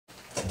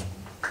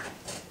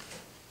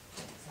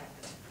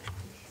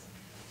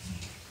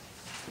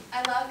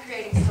I love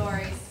creating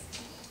stories.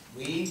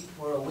 We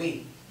were a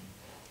we,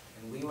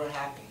 and we were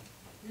happy.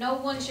 No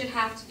one should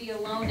have to be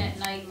alone at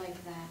night like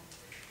that.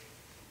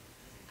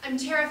 I'm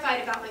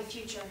terrified about my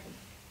future.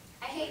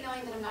 I hate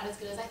knowing that I'm not as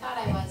good as I thought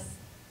I was.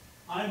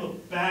 I'm a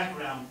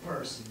background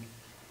person.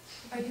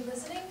 Are you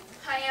listening?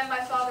 I am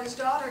my father's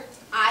daughter.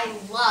 I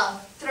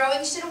love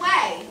throwing shit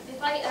away.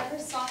 If I ever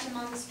saw him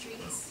on the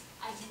streets,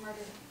 I'd murder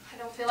him. I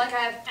don't feel like I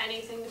have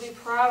anything to be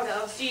proud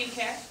of. Do you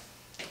care?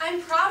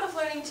 I'm proud of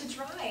learning to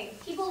drive.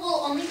 People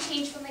will only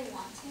change when they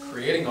want to.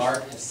 Creating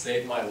art has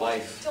saved my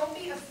life. Don't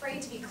be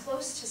afraid to be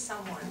close to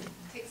someone.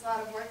 It takes a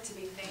lot of work to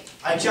be fake.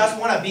 I just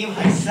want to be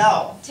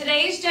myself.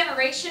 Today's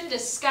generation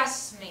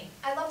disgusts me.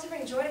 I love to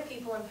bring joy to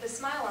people and put a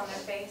smile on their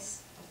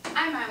face.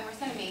 I'm my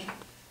worst enemy.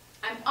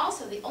 I'm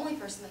also the only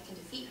person that can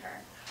defeat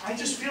her. I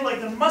just feel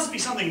like there must be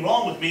something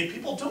wrong with me.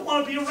 People don't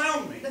want to be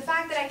around me. The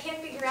fact that I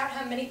can't figure out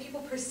how many people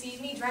perceive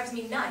me drives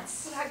me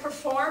nuts. When I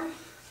perform,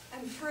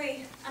 I'm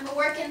free. I'm a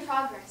work in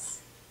progress.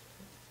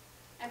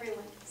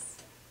 Everyone is.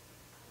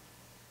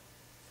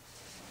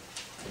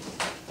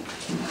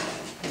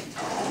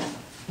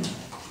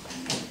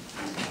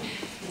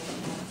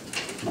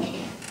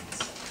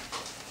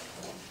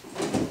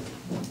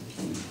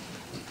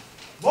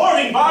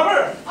 Morning,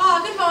 Barber!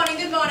 Oh,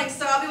 good morning,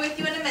 sir. I'll be with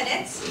you in a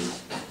minute.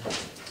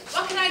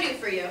 What can I do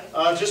for you?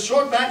 Just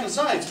short back and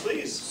sides,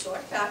 please.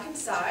 Short, back, and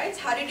sides.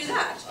 How do you do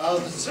that?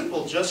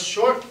 Simple, just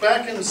short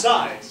back and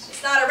sides.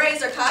 It's not a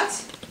razor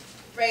cut.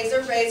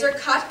 Razor, razor,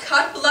 cut,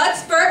 cut, blood,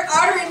 spurt,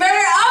 artery, murder.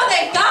 Oh,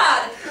 thank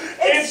God!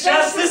 It's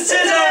just the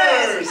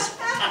scissors!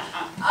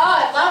 Oh,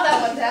 I love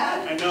that one,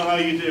 Dad. I know how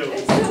you do.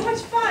 It's so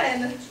much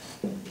fun.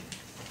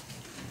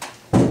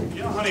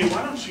 You know, honey,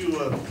 why don't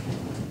you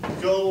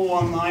go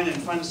online and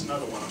find us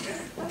another one, okay?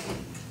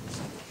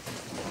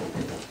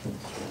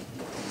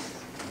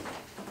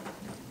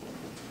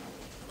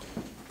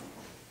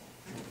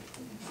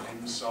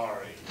 I'm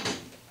sorry.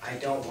 I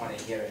don't want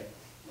to hear it.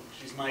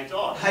 She's my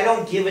daughter. I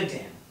don't give a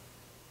damn.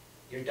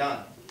 You're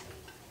done.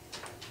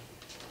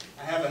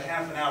 I have a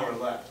half an hour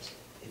left.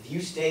 If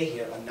you stay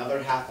here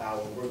another half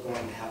hour, we're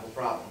going to have a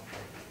problem.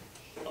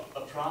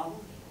 A problem?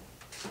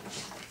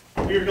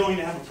 We're going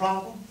to have a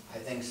problem? I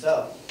think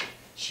so.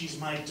 She's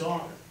my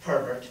daughter.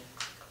 Pervert.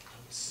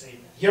 Don't say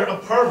that. You're a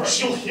pervert.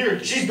 She'll hear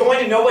you. She's going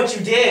to know what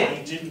you did.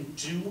 I didn't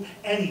do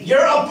anything.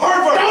 You're a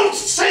pervert! Don't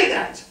say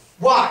that!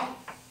 Why?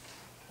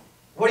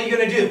 What are you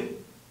going to do?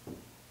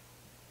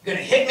 You going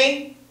to hit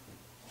me?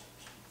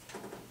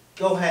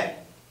 Go ahead.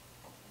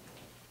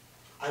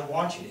 I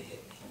want you to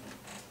hit me.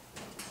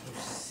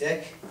 You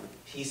sick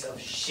piece of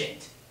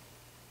shit.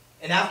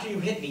 And after you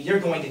hit me, you're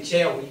going to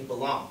jail where you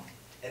belong.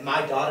 And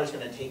my daughter's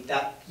going to take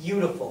that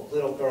beautiful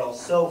little girl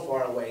so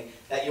far away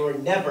that you're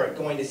never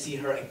going to see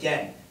her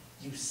again.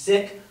 You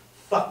sick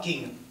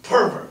fucking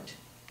pervert.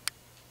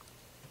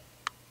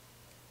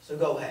 So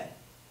go ahead.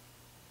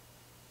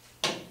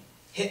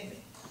 Hit me.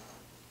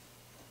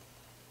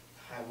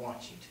 I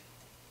want you to.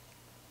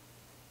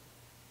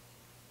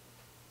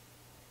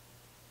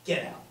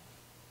 Get out.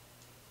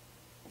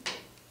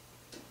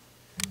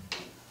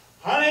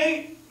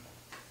 Honey!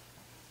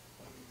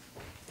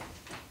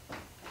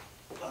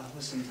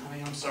 Listen,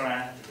 honey, I'm sorry I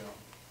have to go.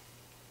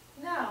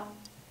 No.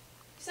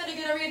 You said you're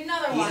going to read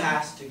another He one.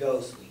 has to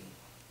go, sweetie.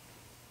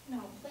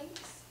 No,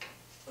 please.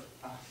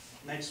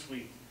 Next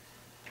week,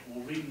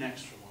 we'll read an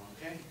extra one,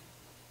 okay?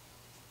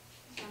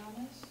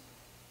 Promise?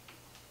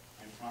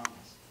 I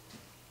promise.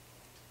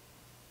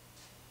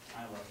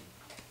 I love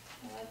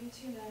you. I love you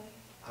too, Daddy.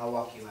 I'll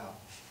walk you out.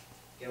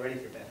 Get ready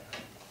for bed.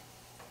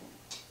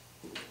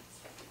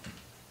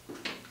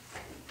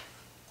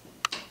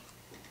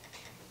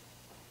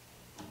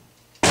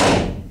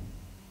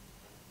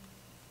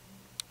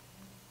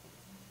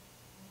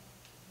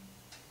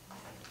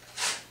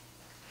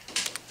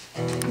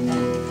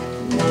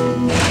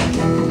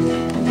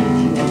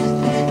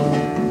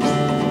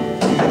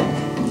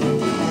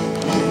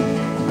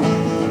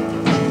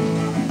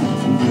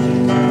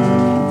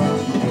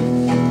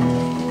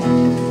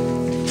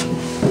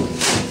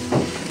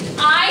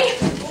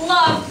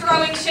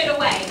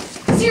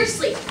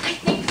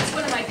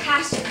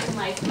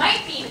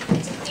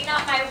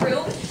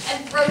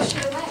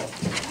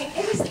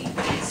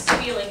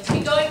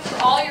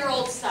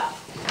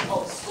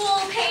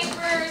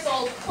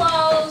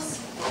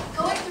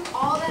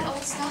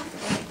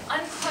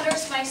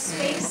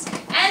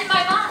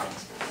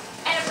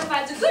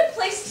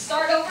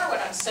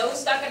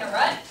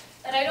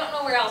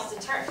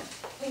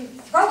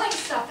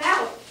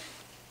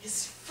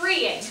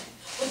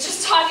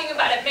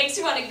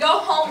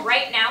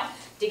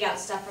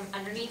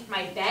 Underneath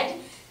my bed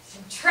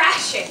and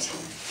trash it.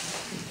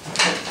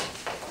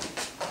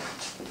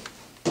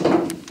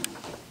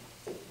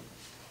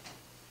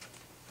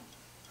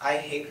 I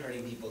hate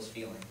hurting people's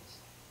feelings.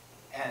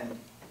 And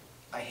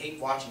I hate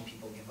watching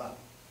people give up.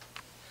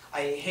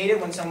 I hate it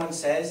when someone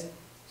says,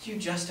 you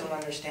just don't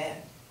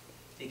understand.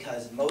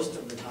 Because most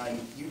of the time,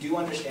 you do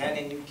understand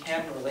and you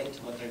can relate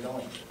to what they're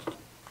going through.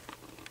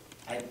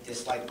 I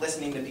dislike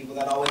listening to people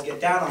that always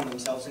get down on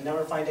themselves and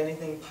never find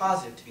anything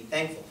positive to be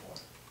thankful for.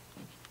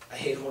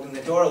 hate holding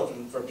the door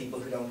open for people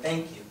who don't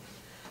thank you.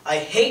 I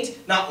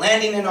hate not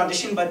landing an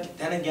audition, but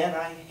then again,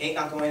 I hate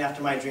not going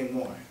after my dream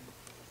more.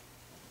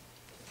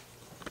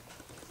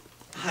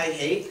 I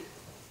hate,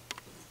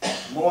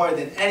 more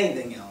than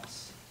anything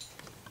else,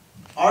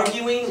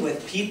 arguing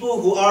with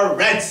people who are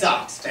Red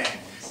Sox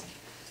fans.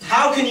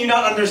 How can you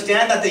not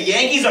understand that the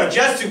Yankees are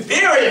just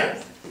superior?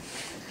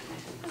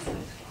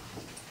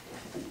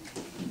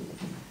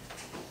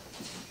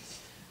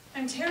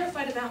 I'm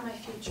terrified about my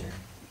future.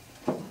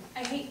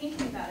 I hate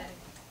thinking about it.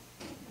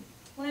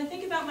 When I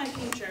think about my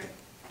future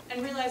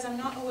and realize I'm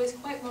not always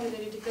quite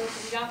motivated to go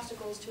through the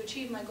obstacles to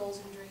achieve my goals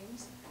and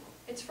dreams,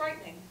 it's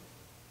frightening.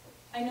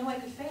 I know I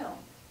could fail.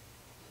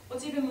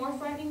 What's even more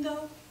frightening,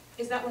 though,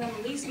 is that when I'm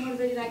the least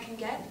motivated I can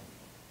get,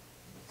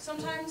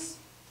 sometimes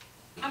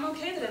I'm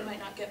okay that I might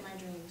not get my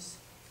dreams.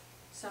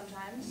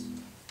 Sometimes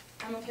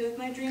I'm okay with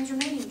my dreams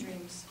remaining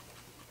dreams.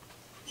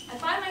 I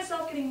find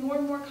myself getting more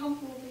and more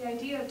comfortable with the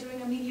idea of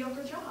doing a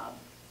mediocre job.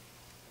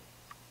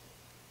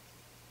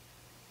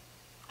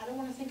 I don't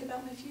want to think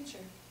about my future.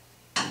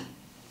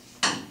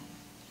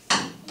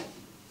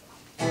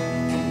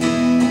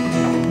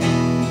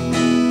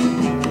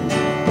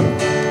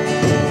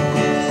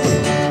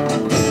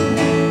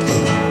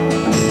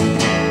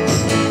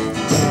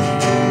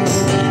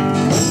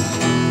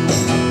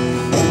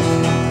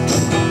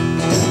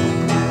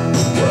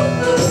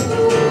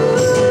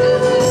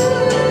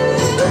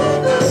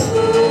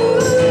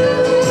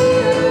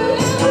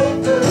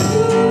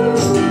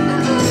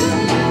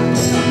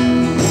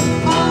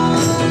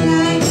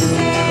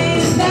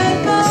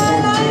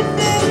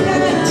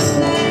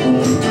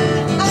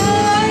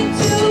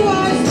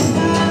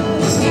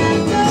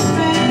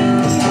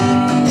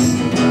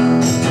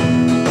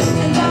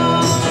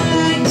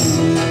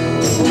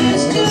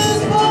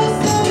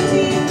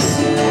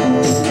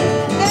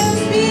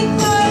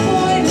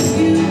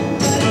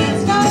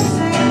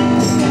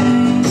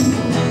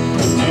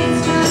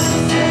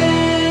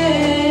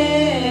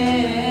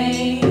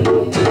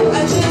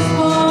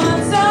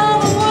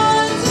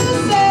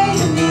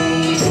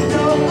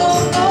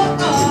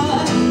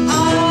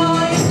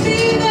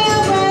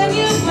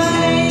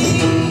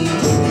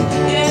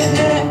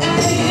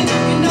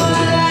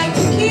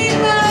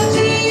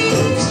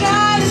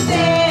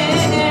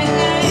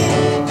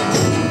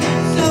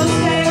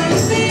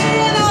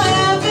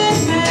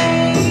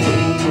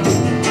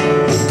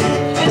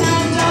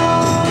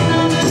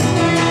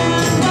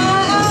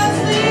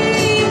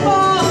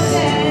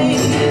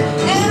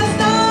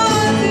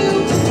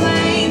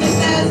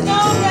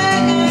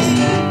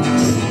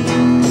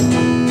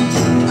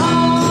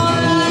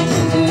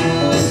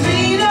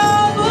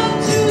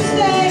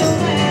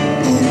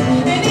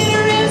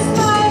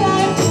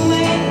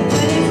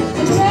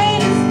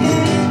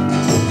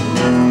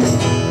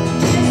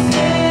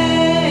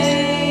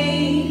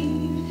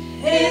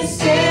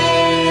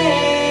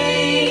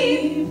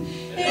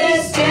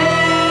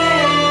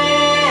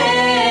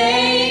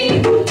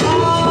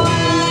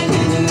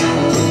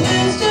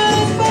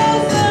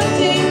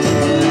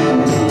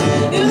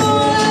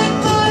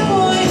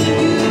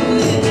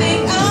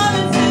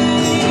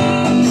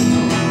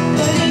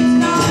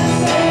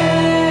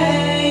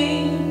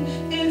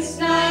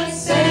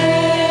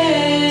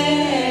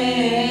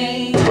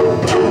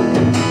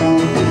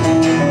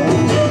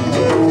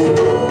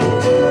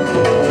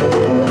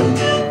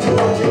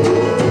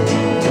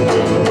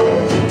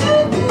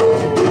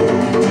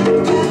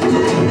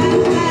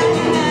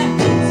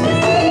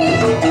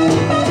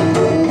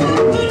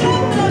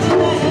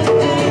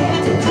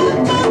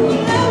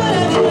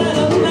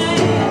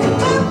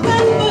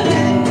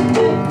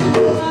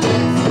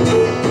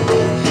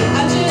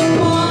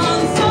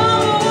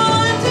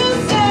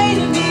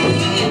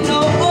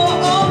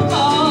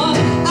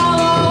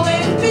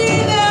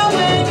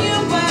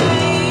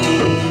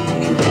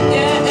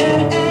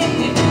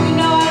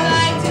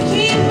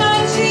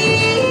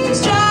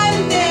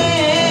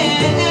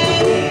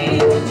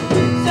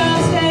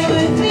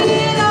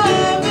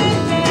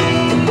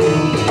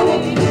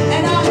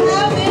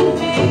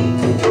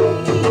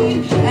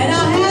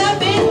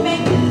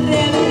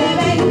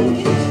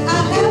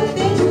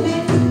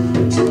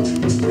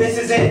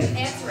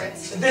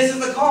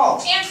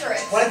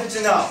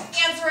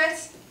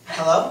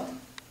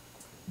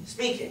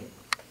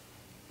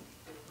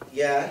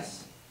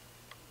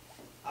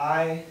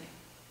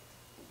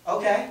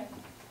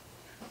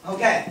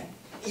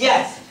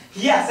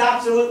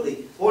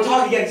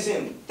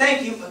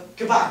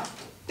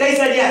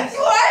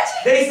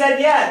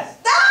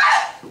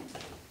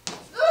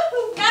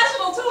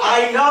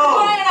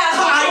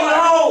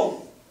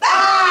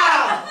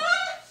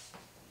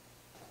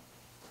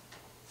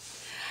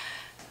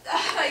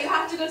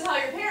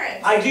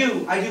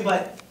 I do,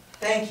 but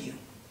thank you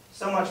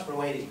so much for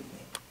waiting with me.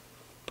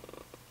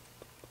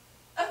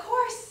 Of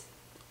course.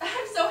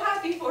 I'm so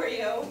happy for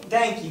you.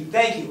 Thank you,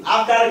 thank you.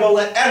 I've got to go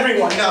let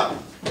everyone know.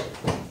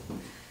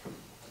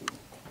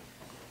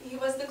 He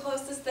was the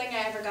closest thing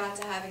I ever got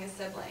to having a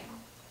sibling.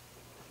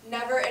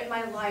 Never in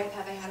my life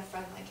have I had a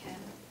friend like him.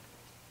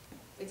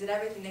 We did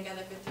everything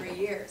together for 3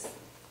 years.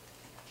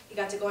 He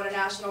got to go on a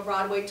national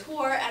Broadway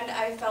tour, and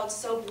I felt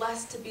so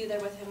blessed to be there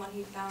with him when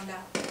he found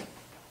out.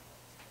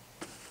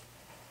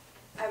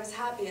 I was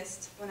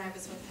happiest when I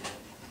was with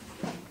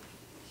him.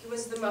 He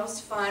was the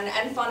most fun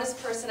and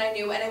funnest person I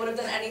knew, and I would have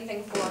done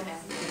anything for him.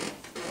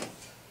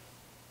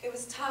 It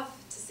was tough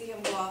to see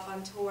him go off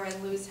on tour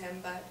and lose him,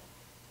 but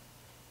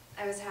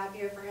I was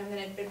happier for him than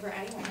it'd been for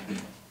anyone.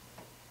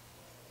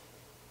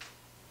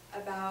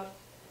 About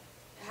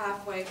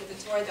halfway through the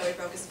tour, though, he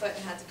broke his foot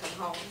and had to come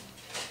home.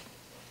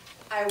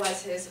 I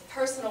was his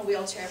personal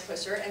wheelchair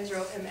pusher and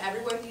drove him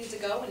everywhere he needed to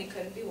go when he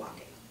couldn't be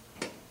walking.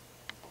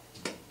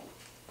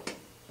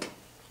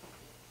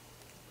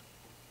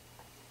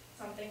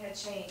 Something had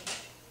changed.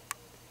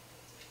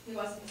 He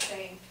wasn't the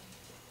same.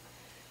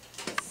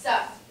 So,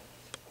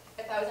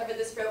 if I was ever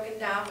this broken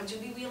down, would you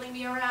be wheeling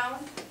me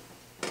around?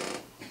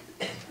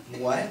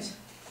 What?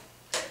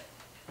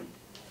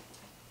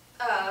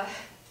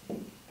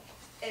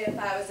 If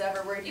I was ever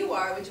where you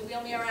are, would you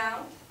wheel me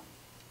around?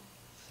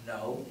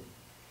 No.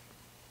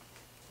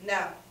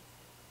 No.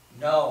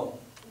 No.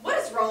 What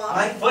is wrong?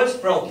 My foot's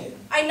broken.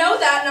 I know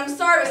that, and I'm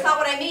sorry, but it's not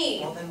what I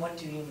mean. Well, then what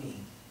do you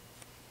mean?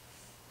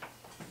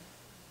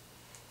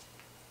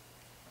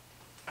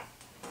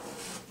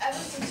 Ever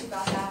since you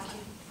got back,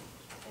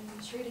 you've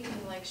been treating me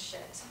like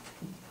shit.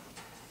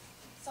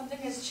 Something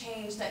has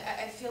changed.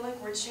 I feel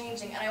like we're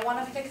changing, and I want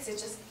to fix it.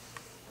 Just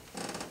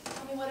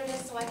tell me what it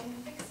is so I can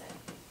fix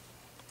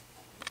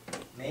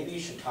it. Maybe you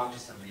should talk to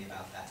somebody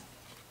about that.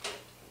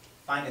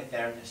 Find a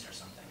therapist or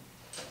something.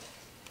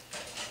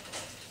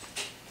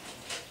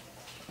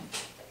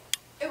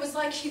 It was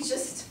like he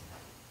just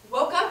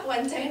woke up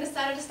one day and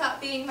decided to stop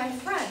being my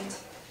friend.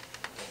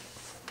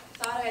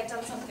 Thought I had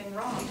done something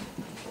wrong.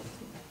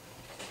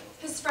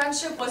 His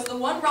friendship was the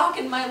one rock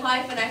in my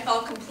life, and I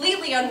felt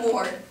completely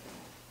unmoored.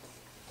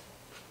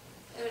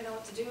 I didn't know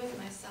what to do with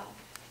myself.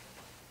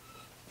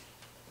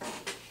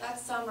 That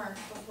summer,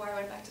 before I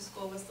went back to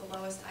school, was the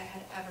lowest I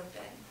had ever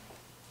been.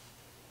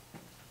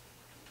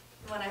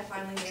 When I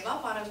finally gave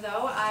up on him,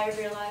 though, I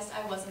realized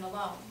I wasn't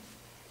alone.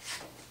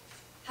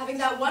 Having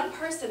that one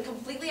person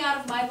completely out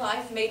of my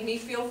life made me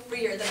feel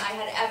freer than I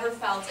had ever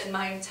felt in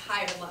my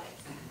entire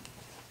life.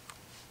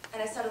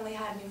 And I suddenly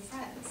had new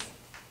friends.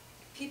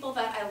 People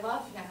that I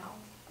love now.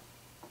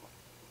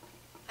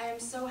 I am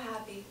so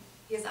happy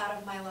he is out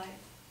of my life.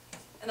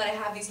 And that I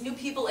have these new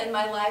people in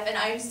my life, and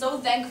I am so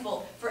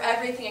thankful for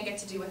everything I get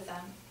to do with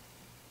them.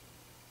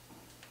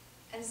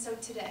 And so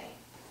today,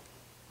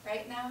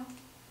 right now,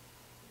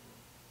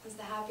 is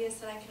the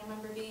happiest that I can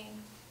remember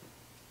being.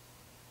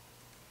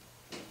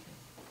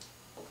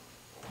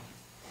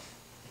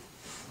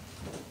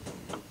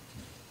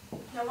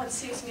 No one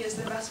sees me as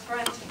their best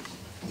friend.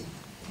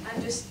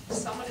 I'm just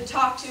someone to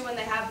talk to when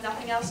they have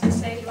nothing else to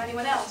say to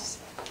anyone else.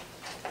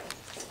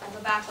 I'm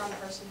a background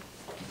person.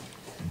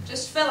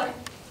 Just filler.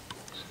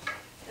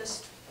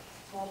 Just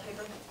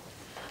wallpaper.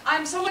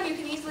 I'm someone you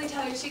can easily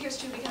tell your secrets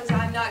to because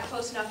I'm not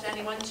close enough to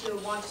anyone to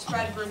want to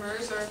spread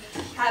rumors or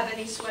have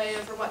any sway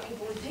over what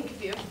people would think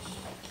of you.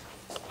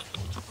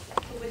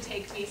 Who would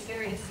take me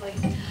seriously?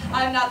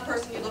 I'm not the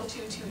person you look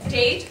to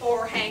date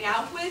or hang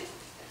out with.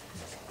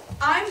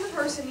 I'm the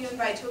person you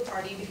invite to a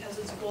party because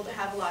it's cool to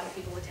have a lot of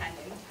people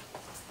attending.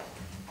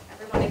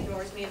 Everyone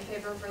ignores me in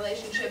favor of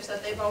relationships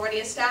that they've already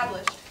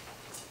established.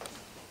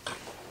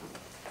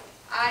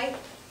 I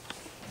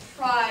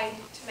try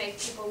to make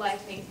people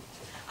like me.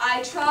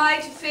 I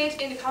try to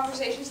fit into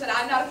conversations that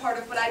I'm not a part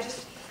of, but I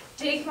just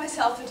dig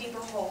myself a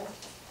deeper hole.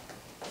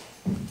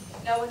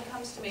 No one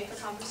comes to me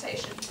for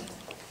conversation.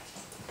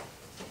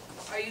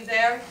 Are you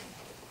there?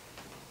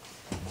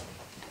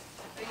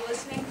 Are you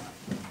listening?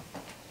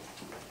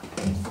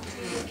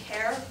 Do you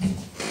care?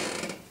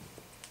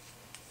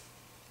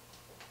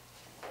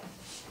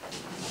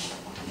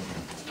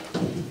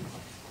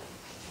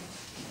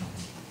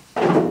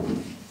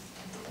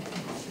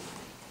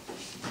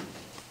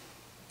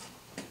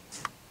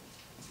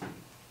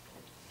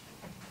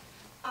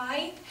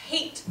 I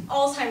hate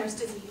Alzheimer's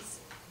disease.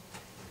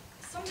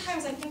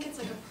 Sometimes I think it's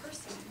like a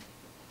person.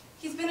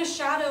 He's been a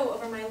shadow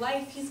over my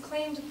life. He's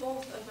claimed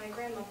both of my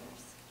grandmothers.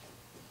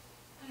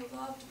 I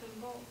loved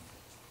them both.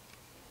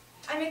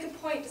 I make a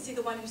point to see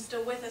the one who's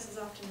still with us as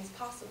often as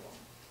possible.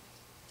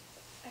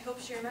 I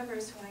hope she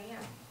remembers who I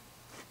am.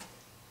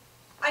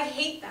 I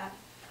hate that.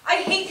 I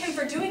hate him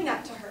for doing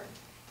that to her.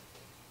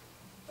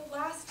 The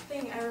last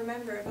thing I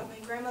remember about my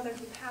grandmother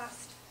who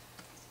passed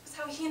was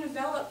how he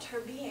enveloped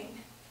her being,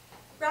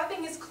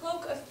 wrapping his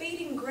cloak of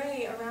fading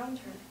gray around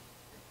her,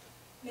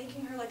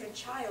 making her like a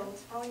child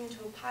falling into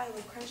a pile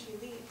of crunchy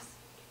leaves.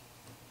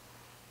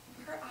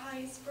 Her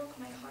eyes broke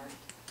my heart.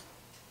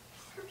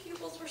 Her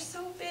pupils were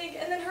so big,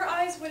 and then her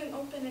eyes wouldn't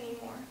open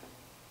anymore.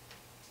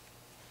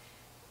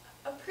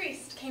 A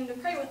priest came to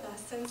pray with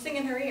us and sing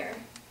in her ear.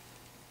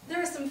 There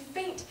was some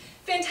faint,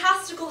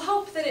 fantastical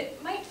hope that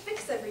it might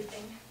fix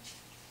everything.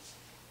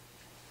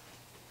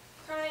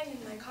 Crying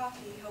in my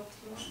coffee helped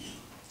more.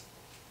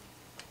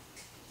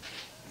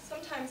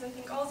 Sometimes I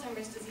think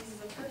Alzheimer's disease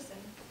is a person.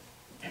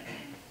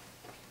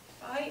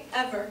 If I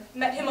ever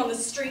met him on the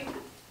street,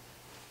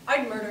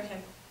 I'd murder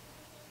him.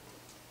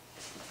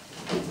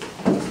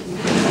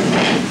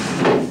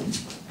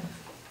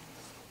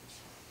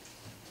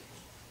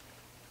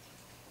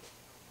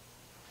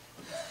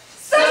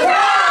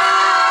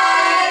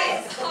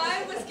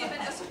 I was given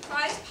a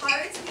surprise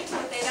Pirates themed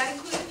birthday that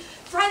included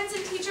friends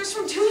and teachers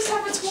from 2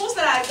 separate schools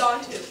that I had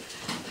gone to.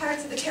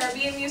 Pirates of the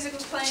Caribbean music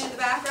was playing in the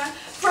background.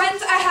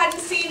 Friends I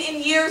hadn't seen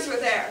in years were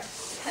there.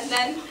 And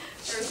then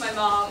there was my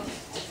mom.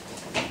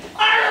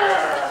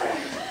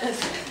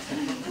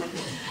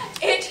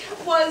 It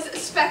was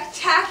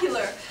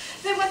spectacular.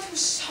 They went through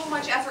so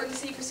much effort and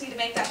secrecy to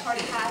make that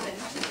party happen.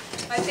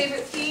 My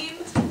favorite theme,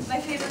 my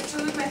favorite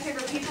food, my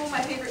favorite people,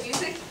 my favorite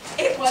music.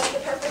 It was the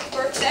perfect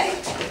birthday.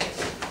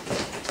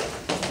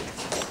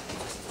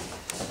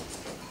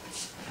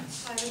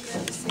 Why would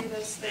Grandpa say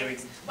those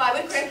things? Why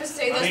would Grandpa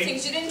say those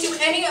things? You didn't do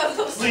any of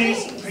those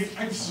things. Please,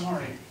 I'm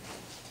sorry.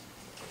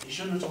 He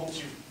shouldn't have told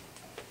you.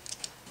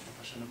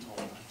 I shouldn't have told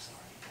him. I'm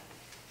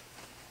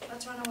sorry.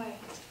 Let's run away.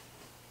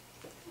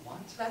 What?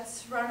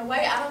 Let's run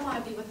away. I don't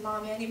want to be with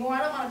Mommy anymore.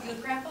 I don't want to be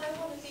with Grandpa. I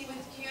want to be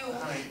with you.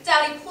 Honey.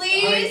 Daddy,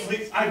 please. Honey,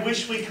 please. I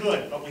wish we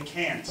could, but we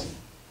can't.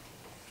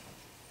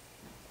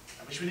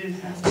 I wish we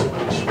didn't have to. I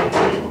wish we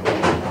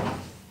could.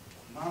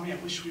 Mommy, I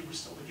wish we were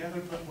still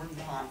together, but we're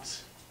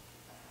not.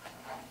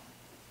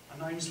 I'm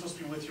not even supposed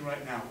to be with you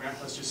right now.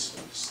 Grandpa's just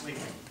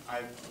sleeping.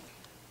 I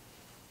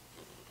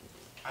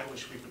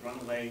wish we could run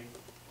away,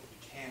 but we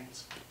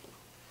can't.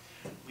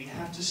 We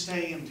have to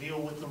stay and deal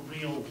with the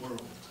real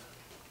world.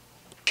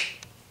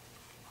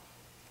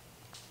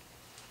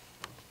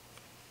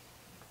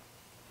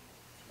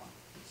 Come on.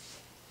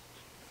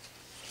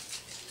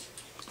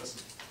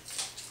 Listen.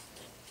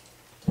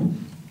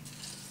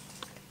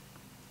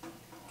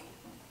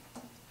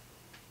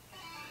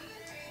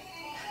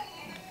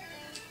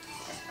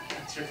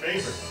 That's your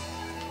favorite.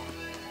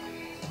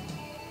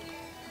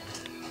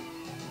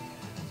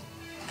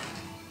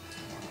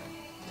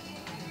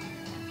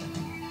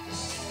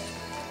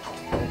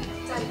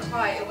 Daddy,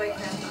 quiet. Wake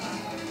Grandpa.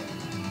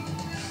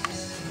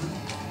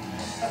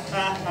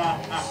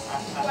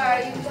 Why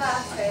are you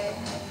laughing?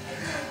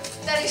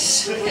 Daddy,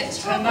 she'll get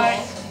in trouble.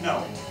 Tonight,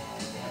 no.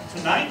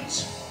 Tonight,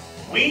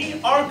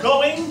 we are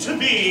going to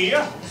be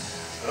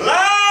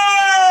loud!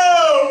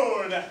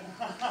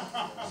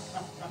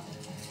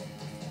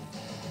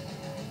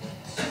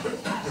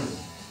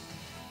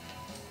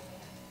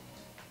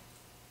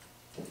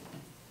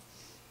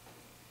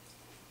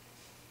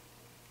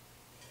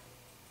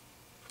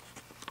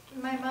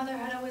 My mother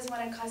had always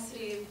wanted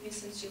custody of me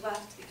since she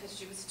left because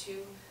she was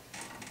too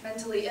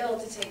mentally ill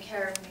to take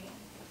care of me.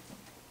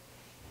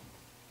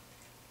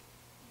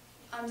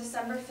 On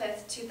December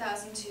 5th,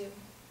 2002,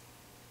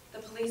 the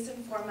police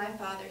informed my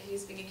father he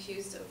was being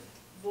accused of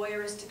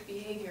voyeuristic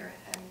behavior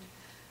and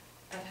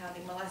of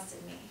having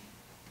molested me.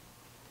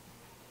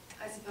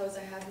 I suppose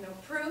I have no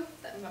proof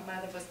that my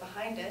mother was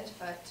behind it,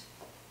 but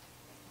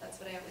that's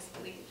what I always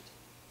believed.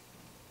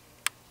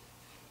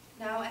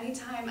 Now,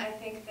 anytime I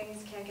think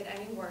things can't get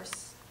any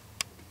worse,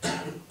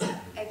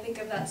 I think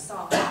of that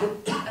song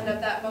and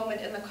of that moment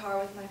in the car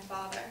with my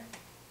father.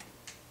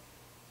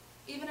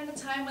 Even at a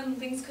time when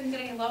things couldn't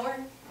get any lower,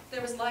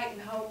 there was light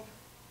and hope.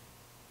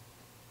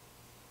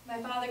 My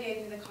father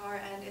gave me the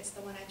car, and it's the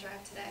one I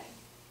drive today.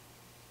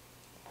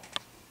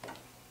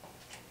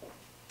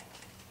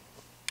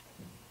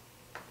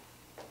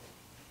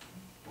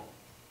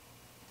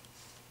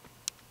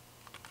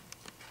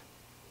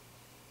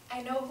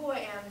 I know who I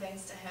am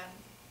thanks to him.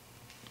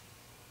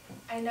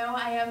 I know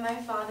I am my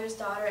father's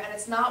daughter, and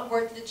it's not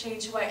worth it to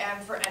change who I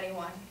am for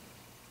anyone.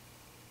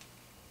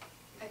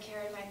 I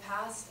carry my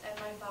past and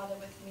my father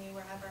with me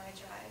wherever I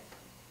drive.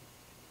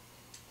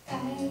 I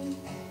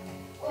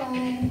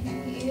want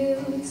you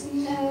to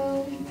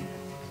know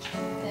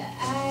that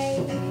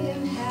I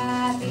am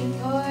happy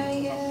for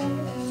you.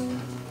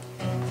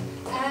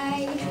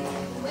 I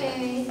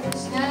wish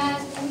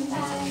nothing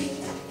like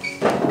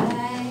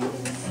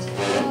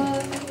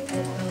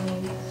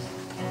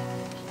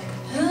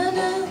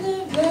another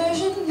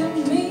version of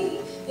me.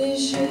 Is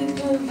she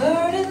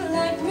perverted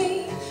like me?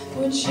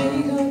 Would she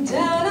go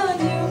down on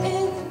you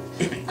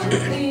in a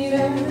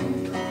theater?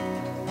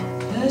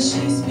 Does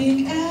she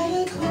speak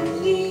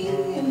adequately?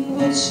 And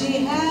would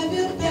she have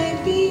your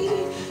baby?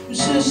 I'm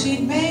sure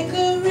she'd make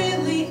a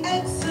really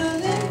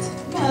excellent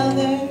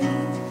mother.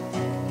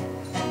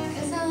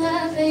 'Cause I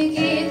love the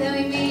gift that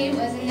we made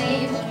wasn't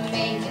able to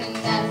make it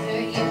enough for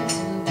you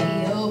to be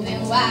open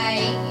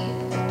wide.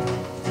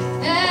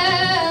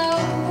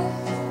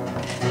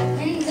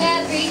 And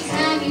every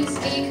time you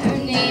speak her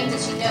name,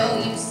 does she know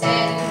you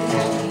said you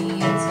love me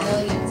until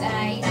you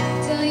died?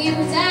 Till you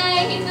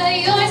died, but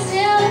you're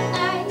still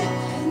alive.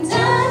 And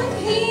I'm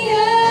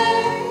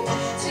here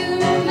to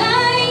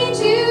remind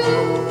you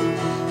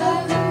of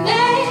the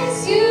mess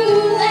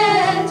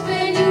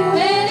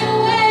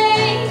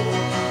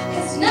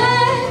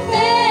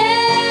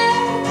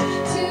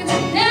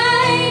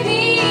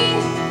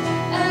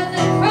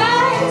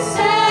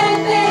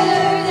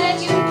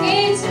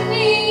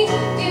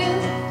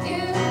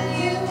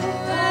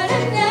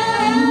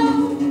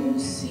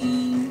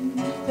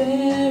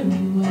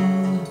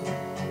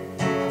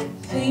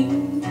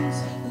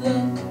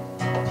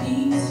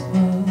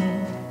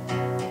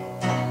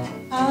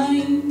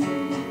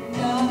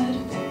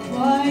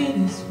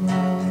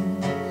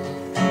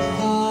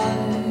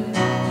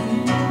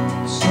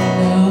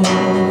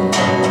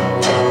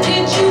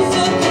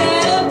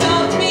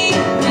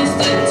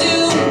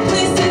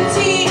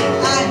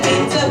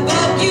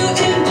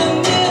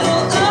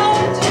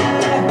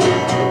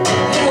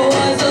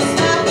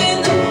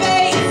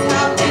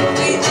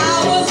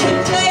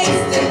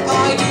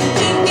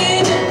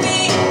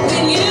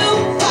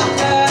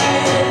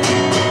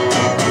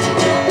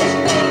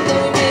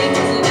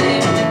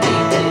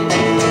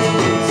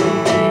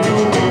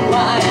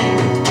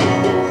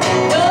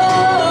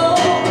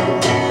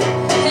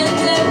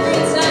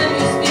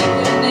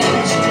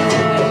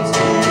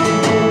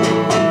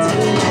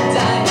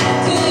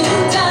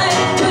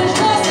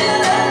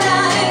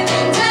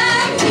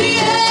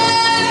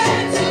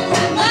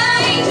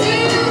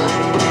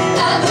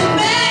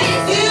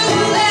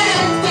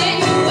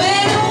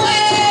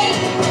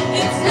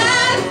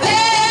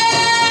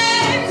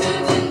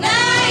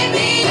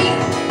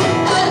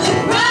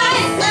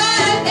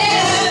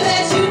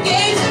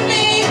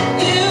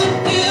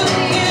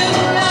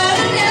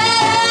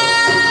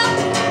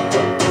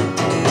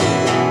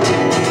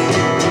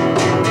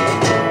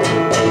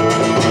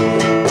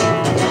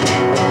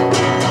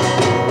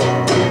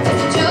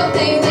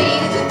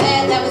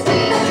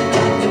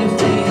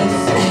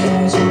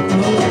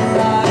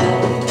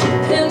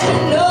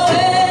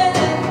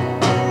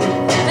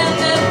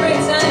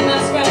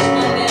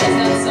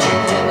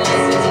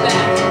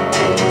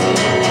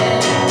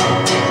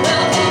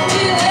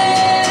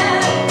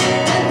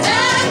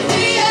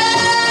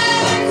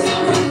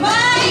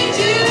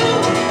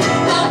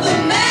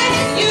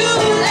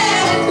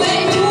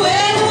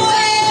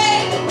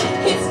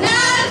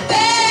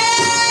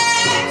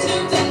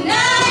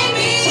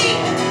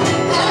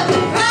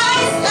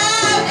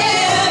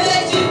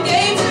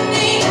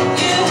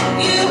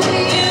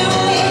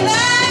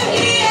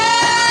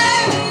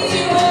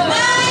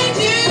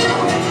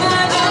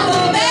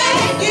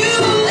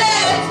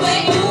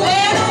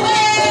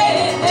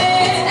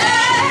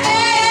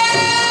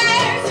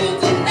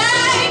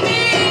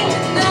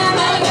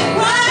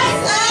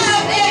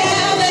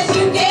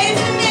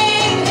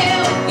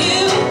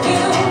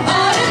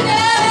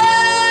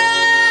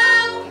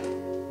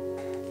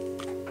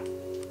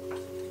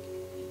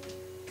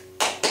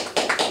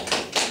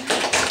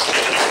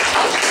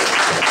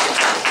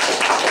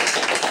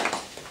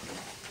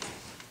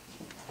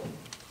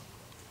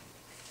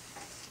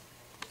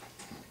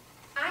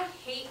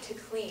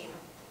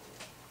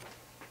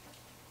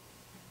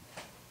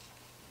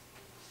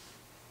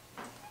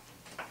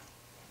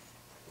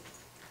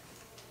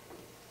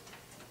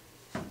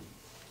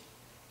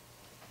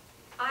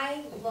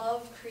I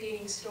love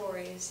creating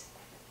stories.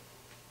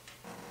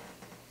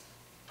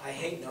 I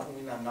hate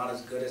knowing I'm not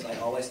as good as I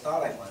always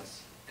thought I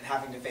was, and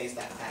having to face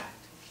that fact.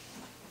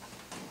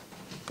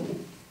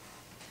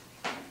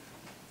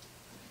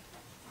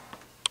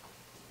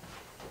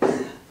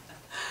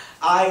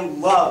 I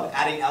love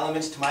adding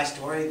elements to my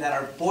story that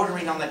are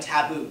bordering on the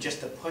taboo just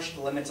to push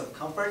the limits of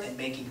comfort and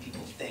making people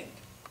think.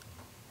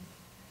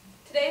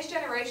 Today's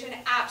generation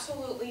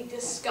absolutely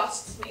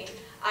disgusts me.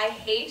 I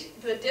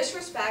hate the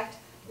disrespect,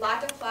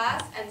 lack of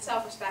class, and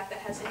self-respect that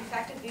has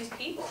infected these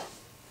people.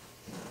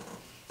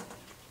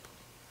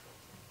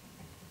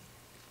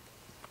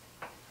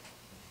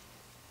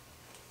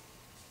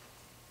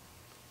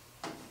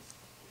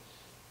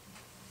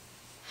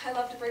 I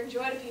love to bring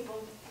joy to people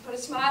and put a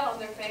smile on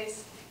their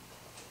face.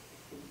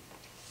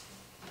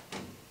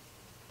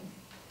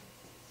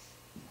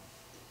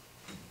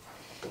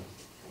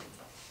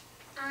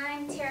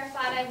 I'm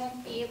terrified I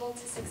won't be able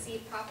to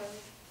succeed properly.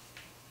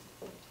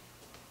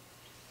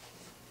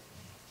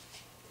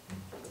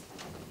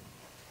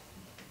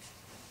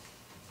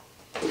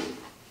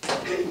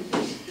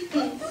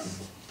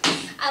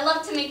 I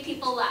love to make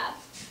people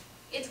laugh.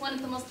 It's one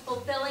of the most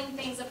fulfilling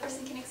things a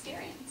person can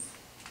experience.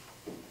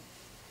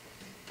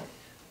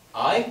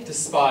 I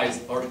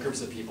despise large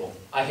groups of people.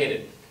 I hate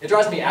it. It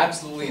drives me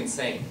absolutely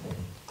insane.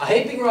 I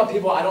hate being around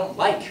people I don't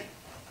like.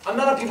 I'm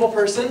not a people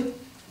person.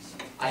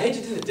 I hate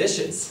to do the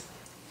dishes.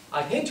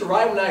 I hate to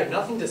write when I have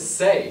nothing to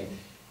say.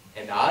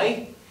 And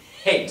I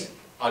hate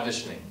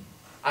auditioning.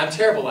 I'm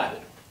terrible at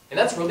it. And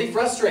that's really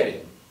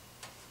frustrating.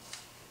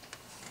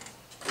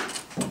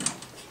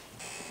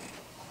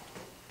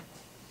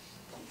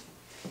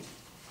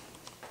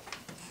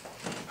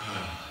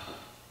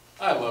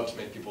 I love to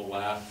make people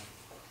laugh.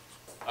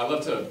 I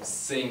love to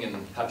sing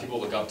and have people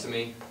look up to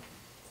me.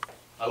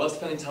 I love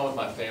spending time with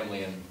my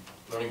family and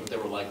learning what they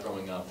were like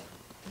growing up.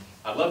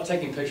 I love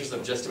taking pictures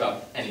of just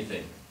about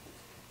anything.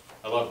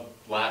 I love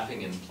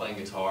laughing and playing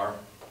guitar.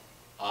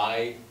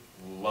 I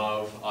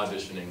love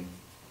auditioning.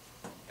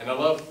 And I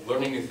love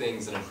learning new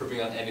things and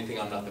improving on anything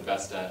I'm not the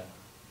best at.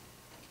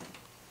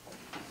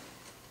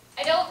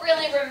 I don't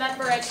really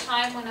remember a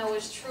time when I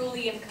was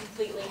truly and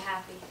completely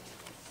happy.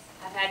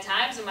 I've had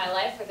times in my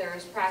life where there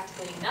was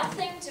practically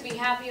nothing to be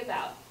happy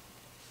about.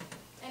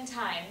 And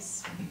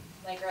times,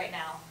 like right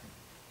now,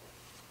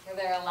 where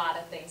there are a lot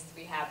of things to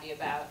be happy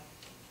about.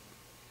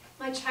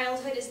 My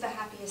childhood is the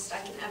happiest I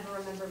can ever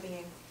remember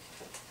being.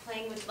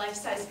 Playing with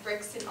life-size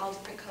bricks in all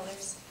different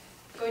colors.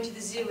 Going to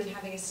the zoo and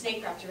having a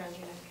snake wrapped around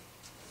your neck.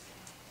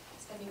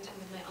 Spending time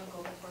with my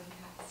uncle before he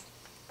passed.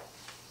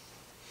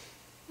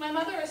 My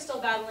mother is still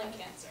battling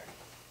cancer.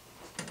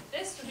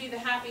 This would be the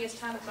happiest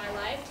time of my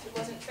life if it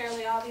wasn't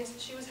fairly obvious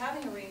that she was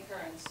having a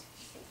reoccurrence.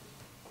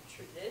 The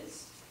truth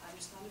is, I'm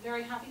just not a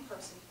very happy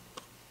person.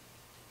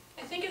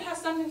 I think it has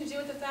something to do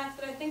with the fact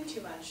that I think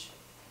too much.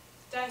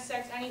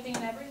 Dissect anything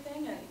and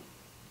everything and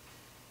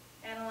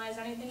analyze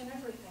anything and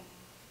everything.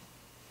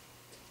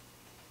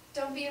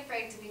 Don't be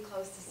afraid to be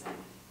close to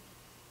someone.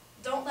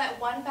 Don't let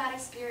one bad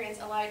experience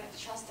allow you not to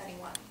trust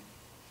anyone.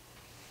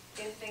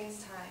 Give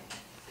things time.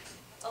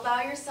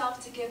 Allow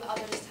yourself to give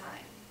others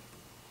time.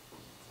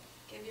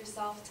 Give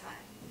yourself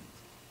time.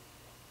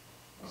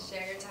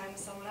 Share your time with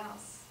someone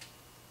else.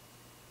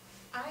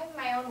 I'm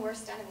my own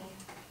worst enemy.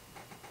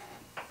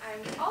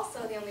 I'm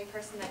also the only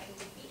person that can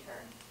defeat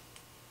her.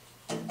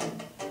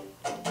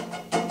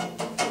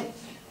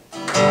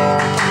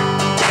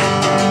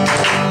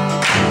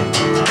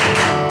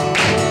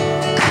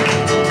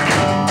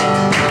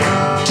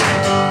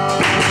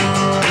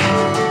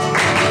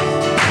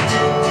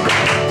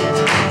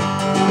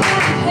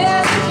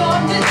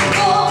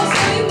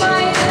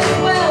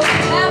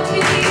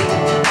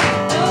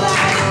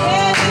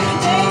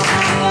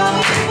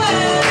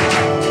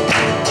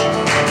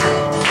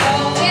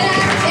 Get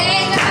out,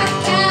 take off,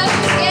 couch,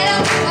 get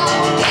on the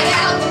phone, get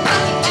out.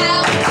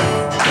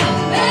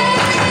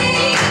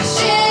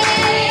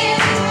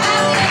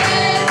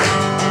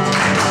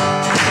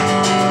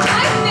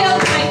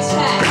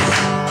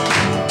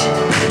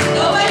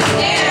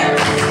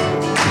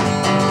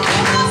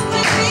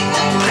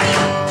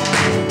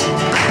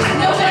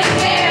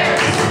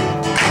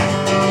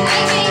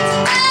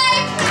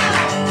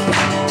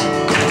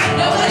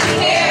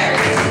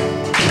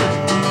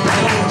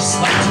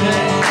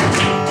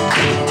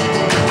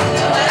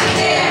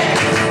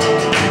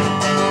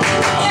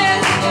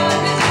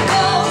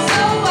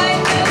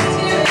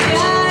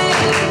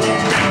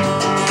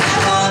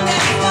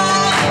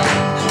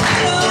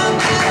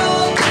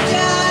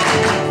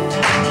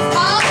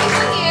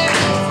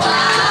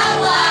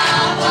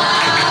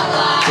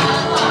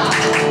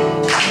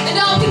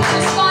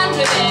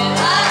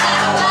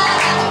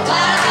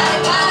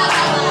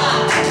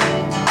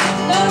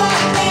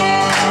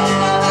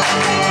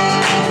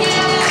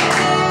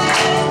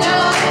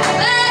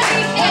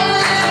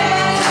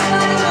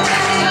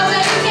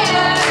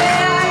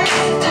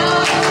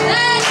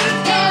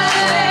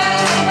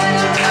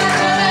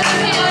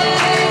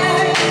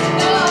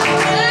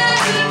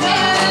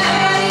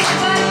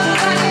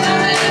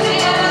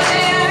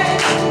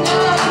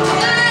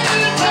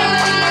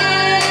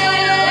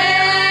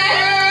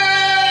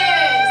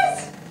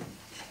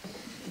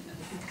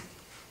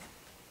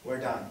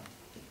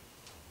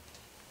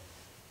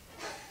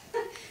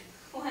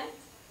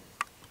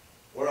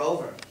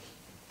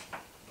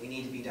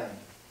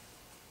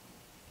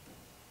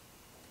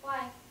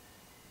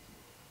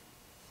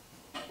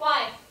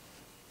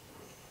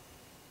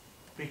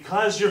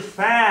 Because you're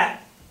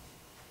fat.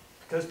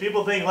 Because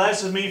people think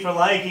less of me for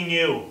liking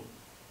you.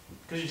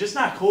 Because you're just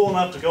not cool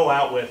enough to go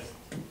out with.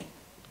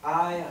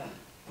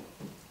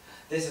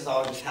 This has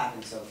all just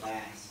happened so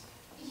fast.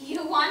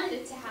 You wanted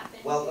it to happen.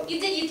 Well, you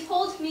did. You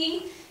told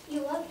me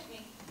you loved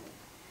me.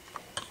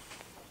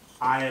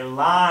 I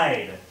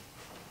lied.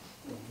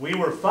 We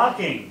were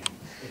fucking.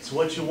 It's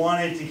what you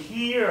wanted to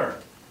hear.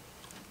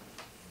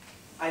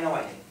 I know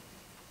I did.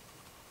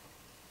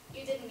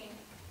 You didn't mean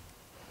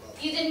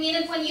it. You didn't mean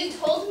it when you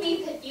told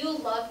me that you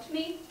loved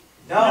me?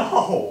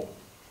 No.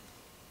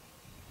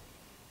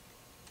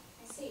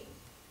 I see.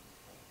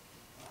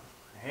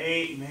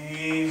 Hate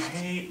me,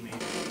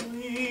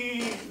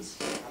 please.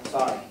 I'm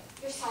sorry.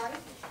 You're sorry?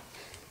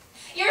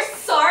 You're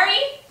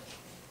sorry?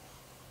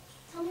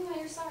 Tell me why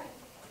you're sorry.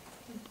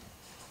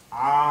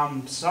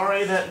 I'm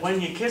sorry that when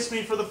you kissed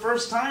me for the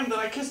first time that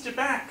I kissed you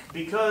back,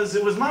 because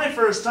it was my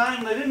first time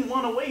and I didn't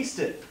want to waste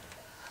it.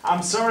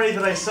 I'm sorry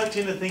that I sucked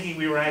you into thinking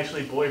we were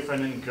actually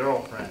boyfriend and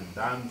girlfriend.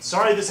 I'm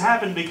sorry this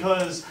happened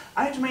because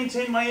I have to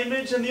maintain my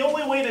image, and the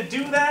only way to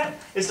do that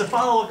is to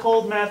follow a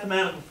cold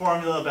mathematical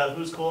formula about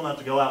who's cool enough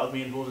to go out with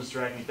me and who'll just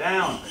drag me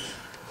down.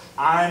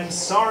 I'm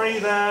sorry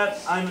that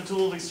I'm a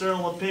tool of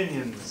external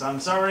opinions. I'm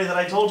sorry that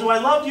I told you I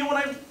loved you when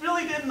I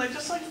really didn't. I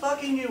just like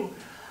fucking you.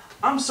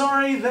 I'm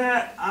sorry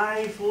that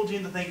I fooled you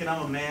into thinking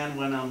I'm a man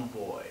when I'm a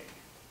boy.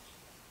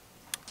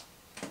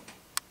 I'm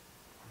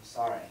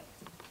sorry.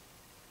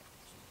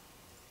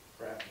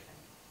 For everything.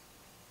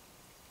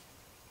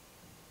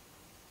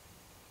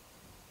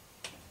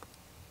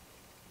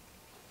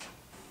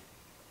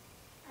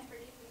 I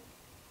forgive you.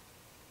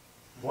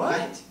 What?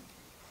 I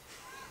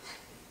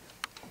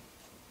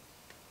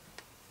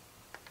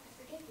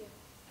forgive you.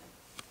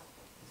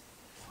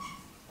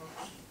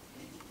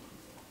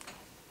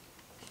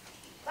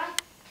 Bye.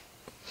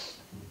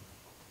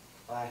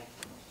 Bye.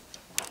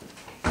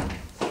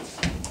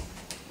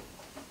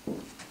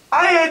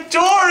 I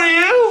adore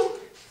you!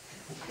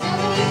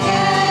 Nobody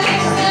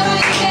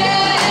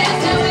cares,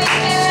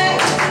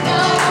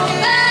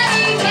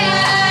 nobody cares, nobody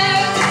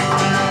cares,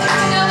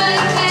 nobody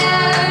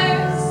cares, nobody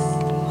cares.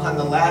 On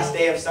the last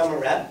day of summer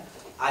rep,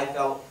 I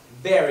felt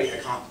very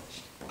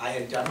accomplished. I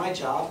had done my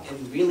job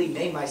and really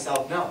made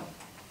myself known.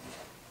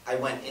 I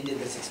went into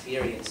this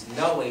experience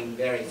knowing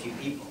very few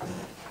people.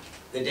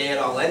 The day it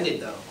all ended,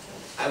 though,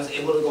 I was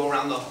able to go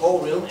around the whole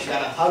room and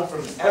got a hug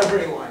from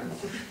everyone.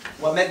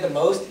 What meant the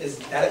most is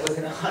that it was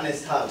an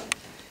honest hug.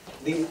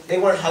 They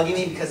weren't hugging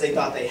me because they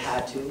thought they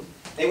had to.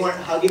 They weren't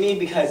hugging me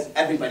because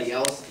everybody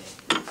else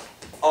did.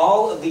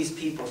 All of these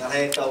people that I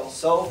had felt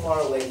so far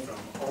away from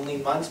only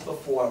months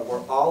before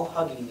were all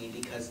hugging me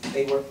because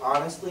they were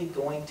honestly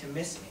going to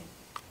miss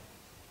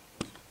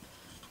me.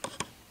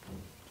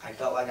 I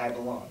felt like I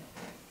belonged.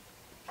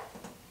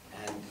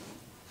 And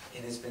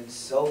it has been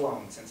so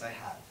long since I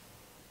have.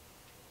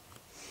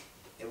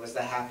 It was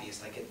the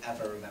happiest I could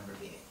ever remember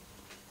being.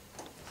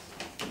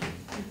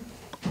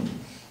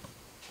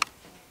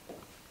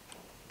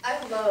 I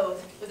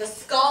loathe, with a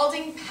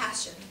scalding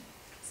passion,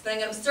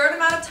 spending an absurd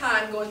amount of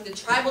time going through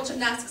tribal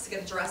gymnastics to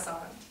get a dress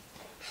on.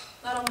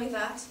 Not only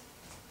that,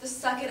 the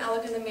second I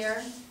look in the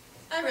mirror,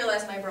 I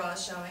realize my bra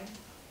is showing.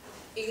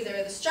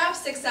 Either the strap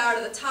sticks out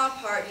of the top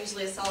part,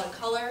 usually a solid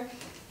color,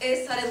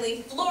 is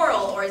suddenly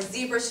floral or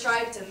zebra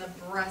striped in the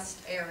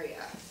breast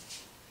area.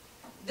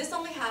 This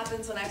only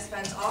happens when I've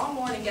spent all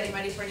morning getting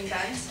ready for an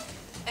event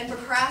and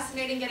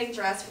procrastinating getting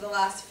dressed for the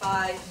last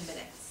 5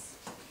 minutes.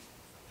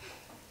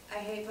 I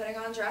hate putting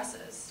on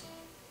dresses.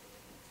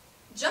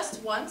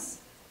 Just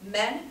once,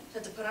 men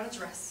had to put on a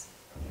dress.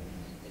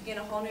 They gain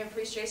a whole new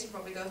appreciation for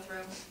what we go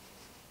through.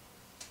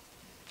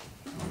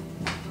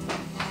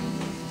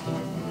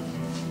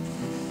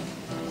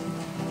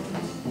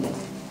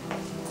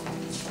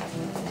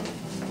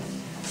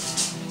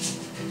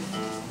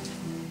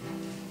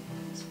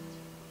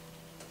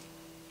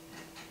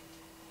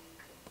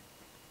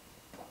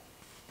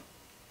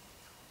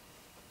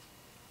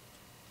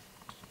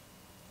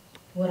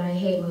 What I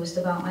hate most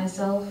about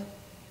myself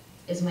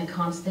is my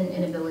constant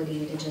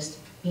inability to just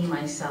be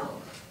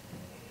myself.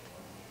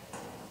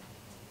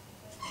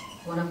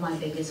 One of my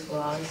biggest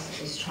flaws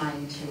is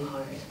trying too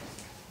hard.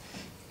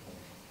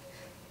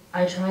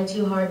 I try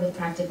too hard with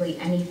practically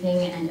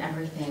anything and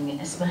everything,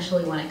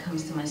 especially when it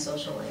comes to my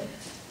social life.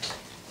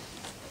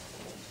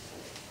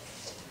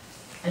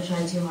 I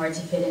try too hard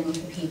to fit in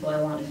with the people I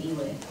want to be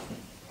with.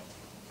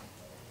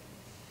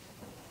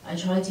 I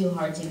try too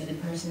hard to be the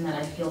person that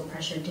I feel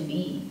pressured to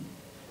be.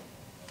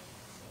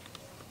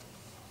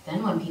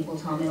 Then when people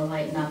tell me to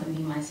lighten up and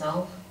be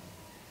myself,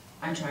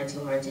 I try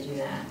too hard to do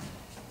that.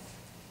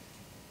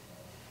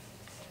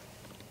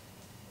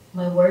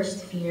 My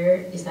worst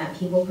fear is that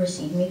people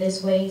perceive me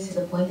this way to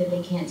the point that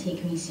they can't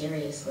take me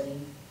seriously.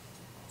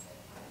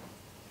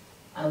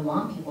 I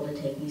want people to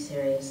take me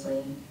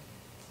seriously.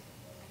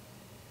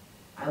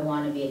 I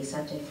want to be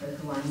accepted for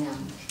who I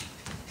am.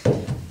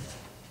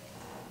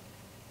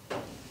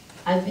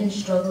 I've been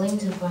struggling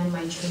to find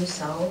my true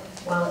self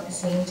while at the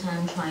same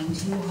time trying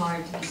too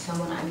hard to be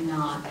someone I'm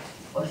not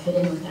or fit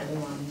in with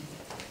everyone.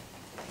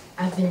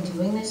 I've been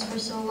doing this for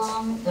so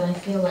long that I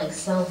feel like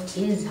self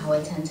is how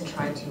I tend to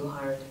try too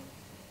hard.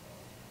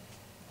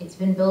 It's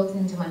been built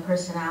into my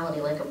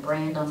personality like a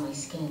brand on my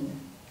skin.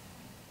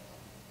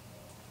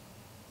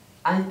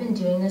 I've been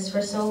doing this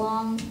for so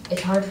long,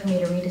 it's hard for me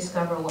to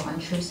rediscover what my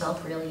true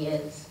self really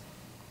is.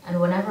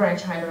 And whenever I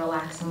try to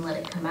relax and let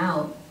it come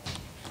out,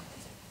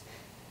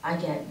 I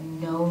get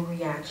no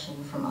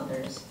reaction from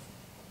others.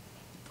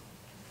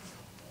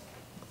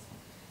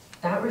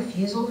 That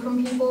refusal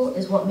from people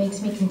is what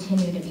makes me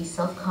continue to be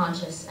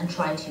self-conscious and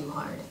try too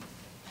hard.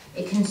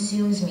 It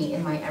consumes me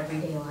in my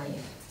everyday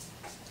life.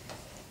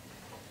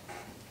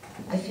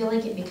 I feel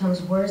like it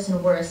becomes worse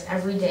and worse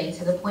every day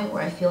to the point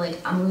where I feel like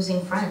I'm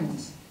losing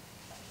friends.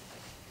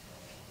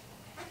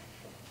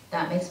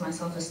 That makes my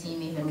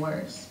self-esteem even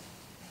worse.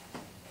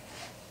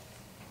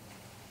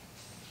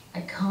 I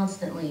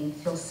constantly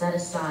feel set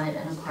aside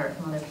and apart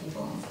from other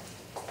people.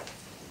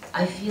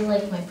 I feel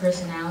like my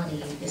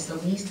personality is the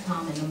least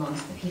common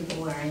amongst the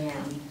people where I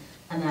am,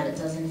 and that it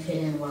doesn't fit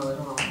in well at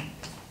all.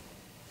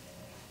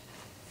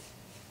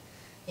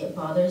 It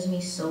bothers me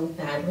so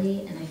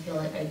badly, and I feel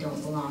like I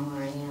don't belong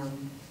where I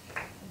am.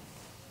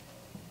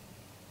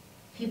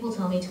 People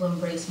tell me to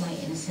embrace my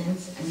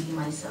innocence and be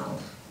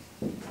myself.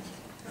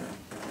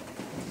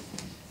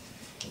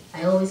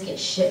 I always get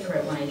shit for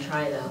it when I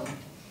try, though.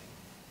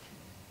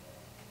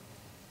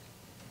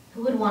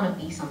 Who would want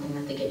to be something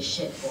that they get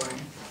shit for?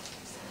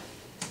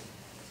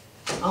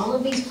 All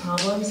of these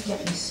problems get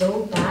me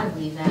so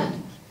badly that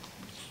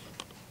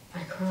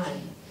I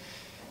cry.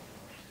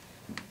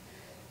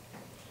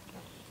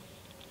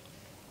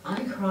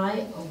 I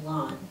cry a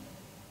lot.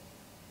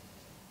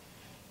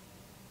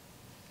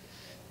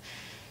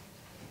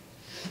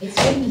 It's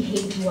made me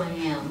hate who I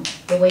am,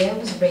 the way I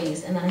was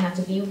raised, and then I have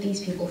to be with these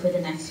people for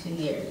the next few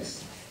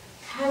years.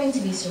 Having to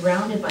be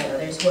surrounded by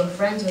others who are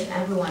friends with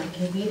everyone and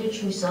can be their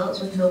true selves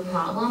with no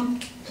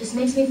problem just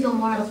makes me feel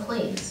more out of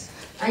place.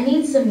 I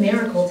need some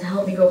miracle to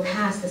help me go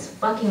past this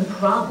fucking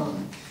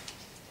problem.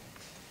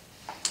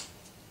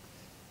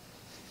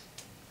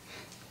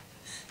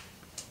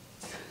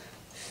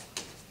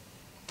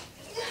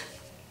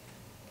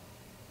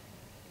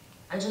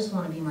 I just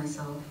want to be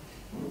myself.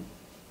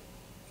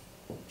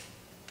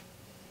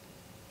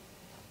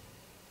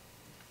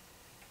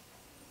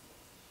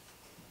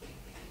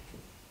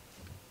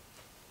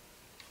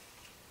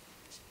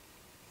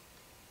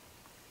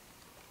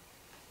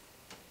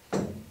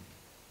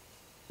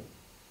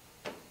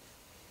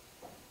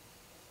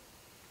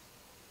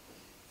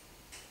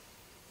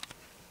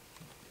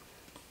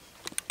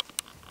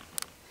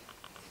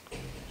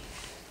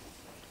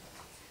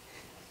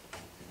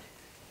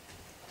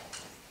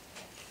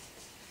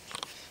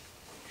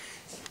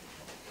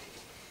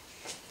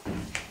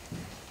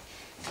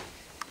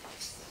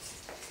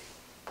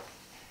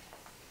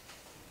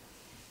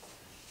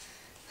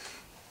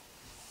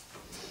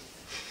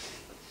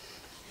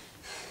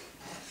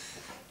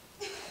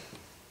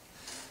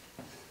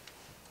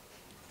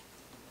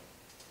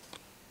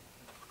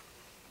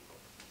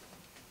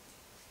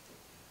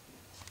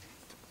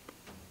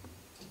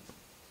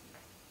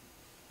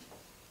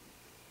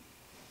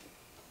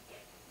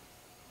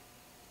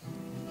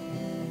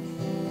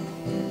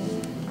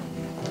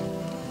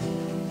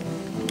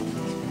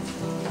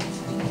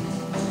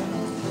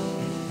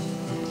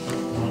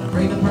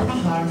 Break apart my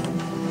heart,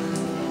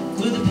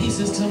 glue the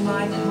pieces to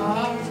my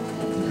car,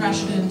 and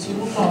crash it into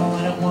a wall.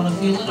 I don't want to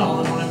feel it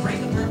all. I want to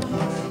break apart my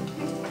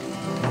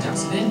heart,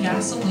 douse it in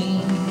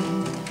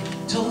gasoline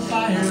till the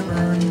fire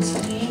burns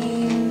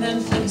clean.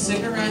 Then flick a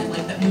cigarette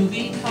like that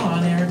movie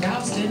Con Air,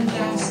 doused in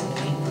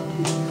gasoline.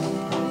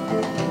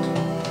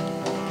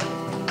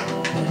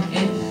 And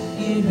if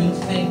you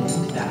think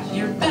that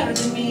you're better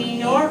than me,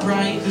 you're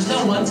right. There's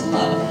no one to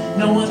love,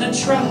 no one to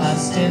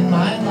trust in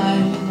my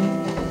life.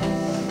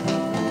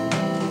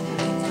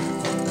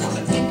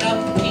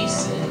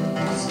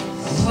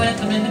 Plant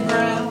them in the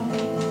ground,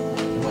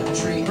 and when the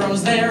tree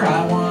grows there,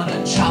 I want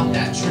to chop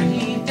that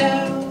tree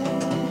down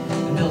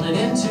and build it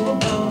into a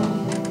boat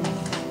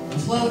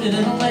and float it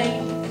in a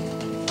lake,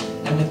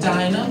 and with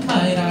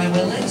dynamite I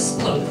will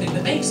explode the thing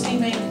that makes me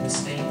make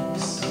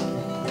mistakes.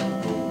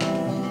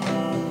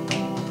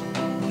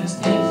 Because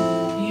if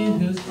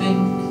you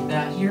think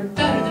that you're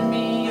better than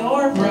me,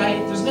 you're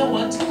right. There's no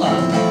one to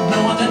love,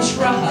 no one to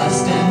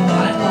trust in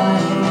my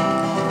life.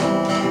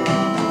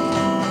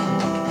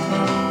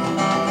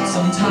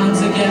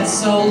 Sometimes I get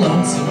so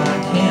lonesome I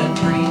can't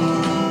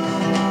breathe.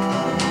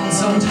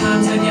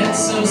 Sometimes I get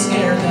so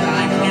scared that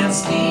I can't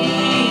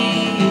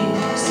speak.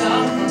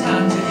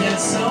 Sometimes I get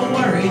so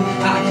worried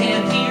I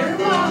can't hear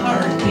my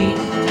heartbeat.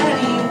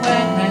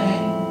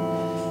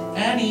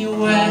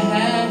 Anyway.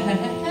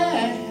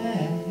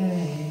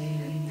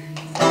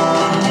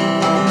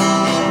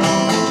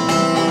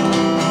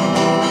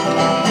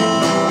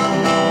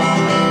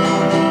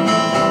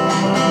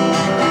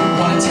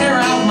 Wanna tear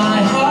out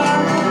my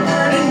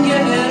heart and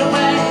give it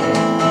away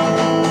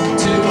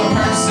to a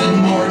person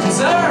more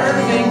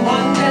deserving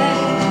one day.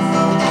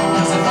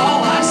 'Cause if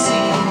all I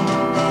see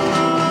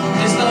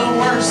is the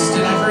worst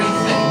in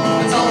everything,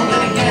 that's all I'm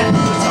gonna get.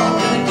 That's all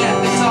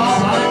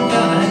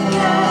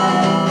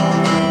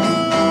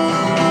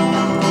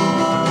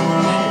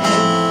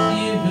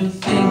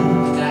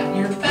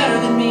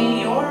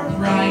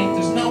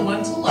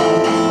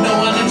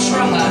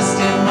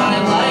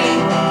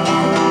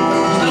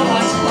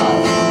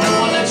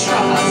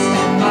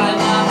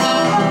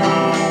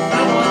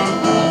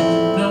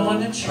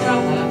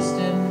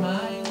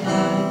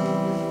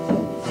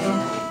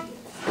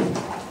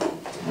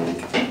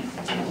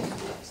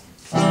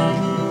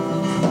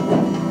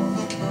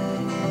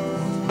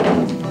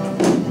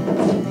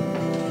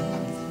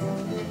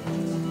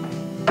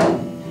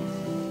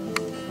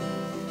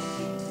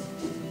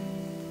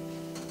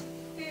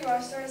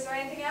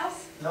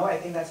else? No, I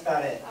think that's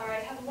about it. All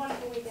right, have a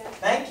wonderful weekend.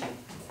 Thank you.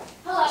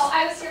 Hello,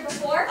 I was here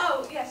before.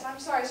 Oh, yes, I'm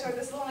sorry, sir.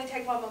 This will only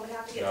take one moment. I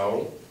have to get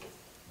No,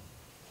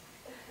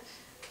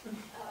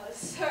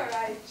 Sir,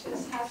 I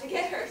just have to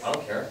get her. I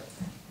don't care.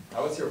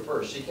 I was here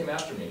first. She came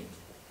after me.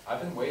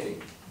 I've been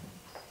waiting.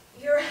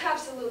 You're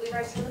absolutely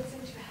right, sir. Let's see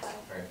what you have.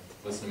 All right,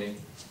 listen to me.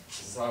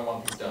 This is how I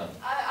want things done.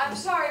 I'm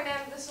sorry, ma'am.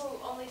 This will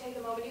only take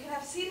a moment. You can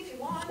have a seat if you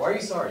want. Why are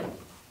you sorry?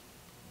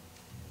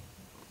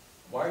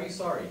 Why are you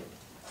sorry?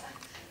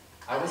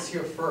 I was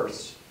here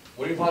first.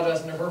 What are you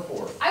apologizing to her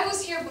for? I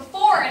was here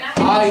before and I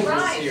I had to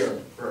was drive. here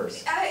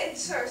first.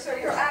 Sir,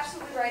 you're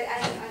absolutely right.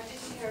 I'm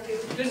taking care of you.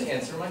 You didn't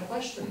answer my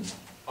question.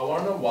 I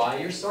want to know why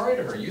you're sorry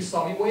to her. You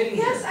saw me waiting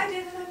Yes, here. I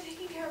did, and I'm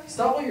taking care of you.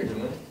 Stop what you're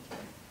doing.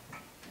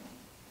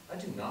 I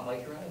do not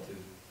like your attitude.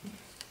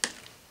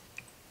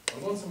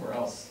 I'm going somewhere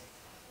else.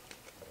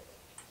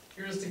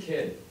 You're just a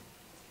kid.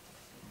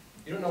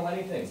 You don't know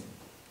anything.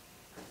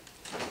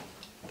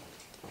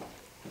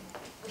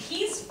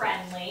 He's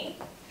friendly.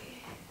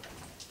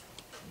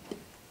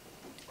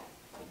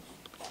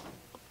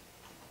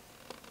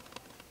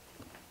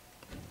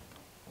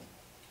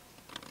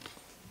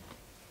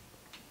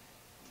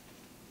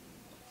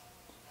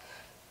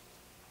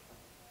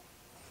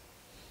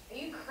 Are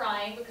you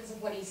crying because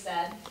of what he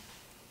said?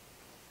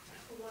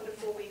 A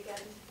wonderful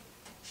weekend.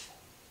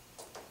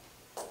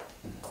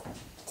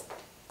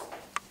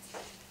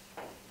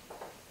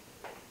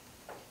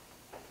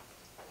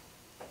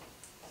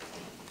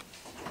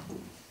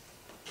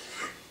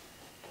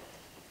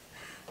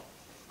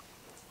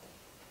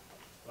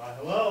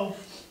 Hello?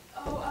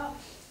 Oh,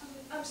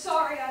 I'm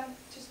sorry. I'm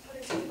just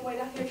putting something away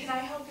down here. Can I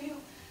help you?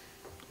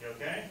 You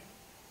okay?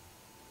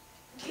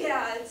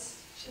 Yeah,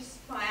 it's just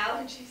my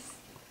allergies.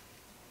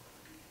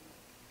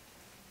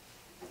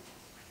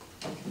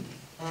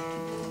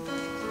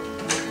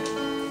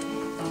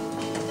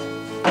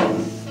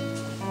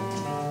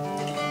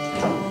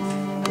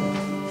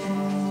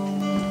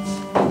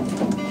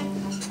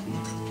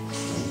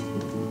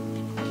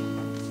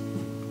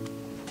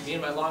 Me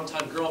and my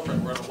longtime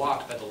girlfriend were on a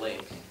walk by the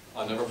lake.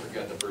 I'll never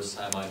forget the first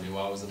time I knew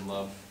I was in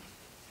love.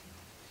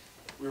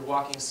 We were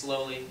walking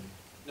slowly,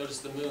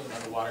 noticed the moon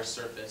on the water's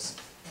surface.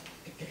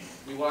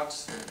 We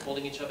walked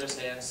holding each other's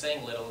hands,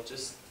 saying little,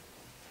 just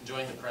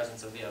enjoying the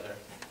presence of the other.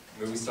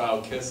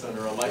 Movie-style kiss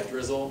under a light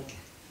drizzle,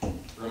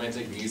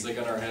 romantic music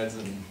on our heads,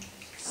 and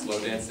slow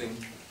dancing.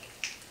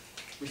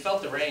 We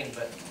felt the rain,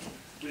 but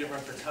we didn't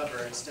run for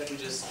cover. Instead, we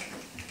just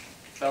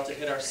felt it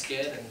hit our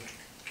skin and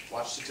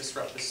watched it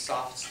disrupt the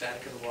soft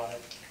static of the water.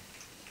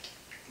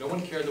 No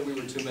one cared that we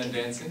were two men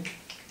dancing.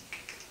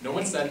 No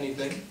one said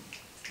anything.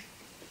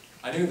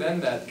 I knew then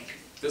that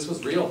this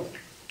was real,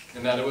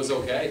 and that it was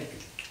okay.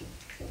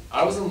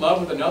 I was in love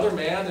with another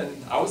man,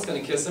 and I was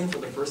going to kiss him for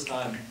the first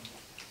time.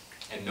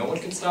 And no one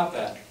could stop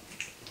that.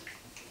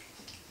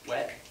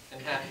 Wet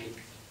and happy,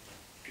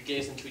 we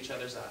gazed into each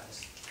other's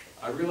eyes.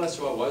 I realized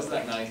who I was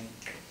that night.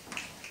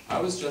 I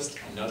was just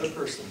another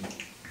person.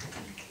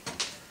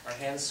 Our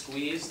hands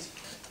squeezed,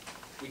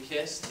 we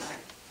kissed,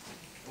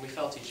 and we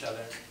felt each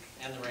other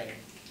and the rain.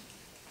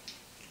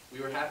 We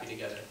were happy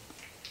together.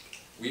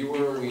 We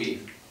were we,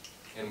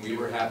 and we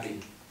were happy.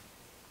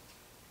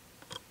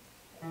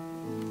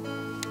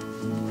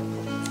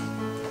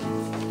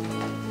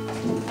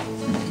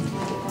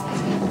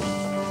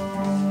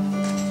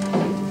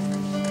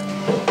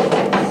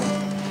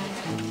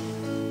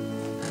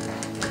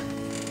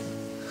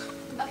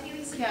 A few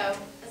weeks ago,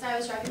 as I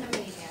was driving the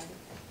minivan,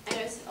 I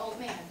noticed an old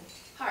man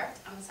parked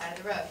on the side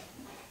of the road.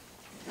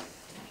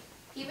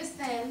 He was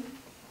thin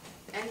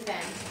and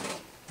bent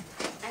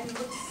and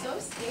looked so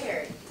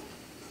scared.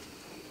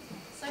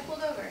 So I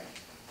pulled over.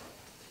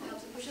 I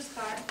helped him push his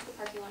car to the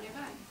parking lot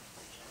nearby.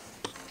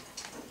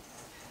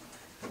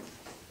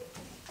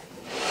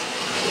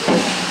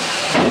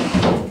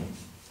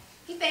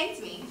 He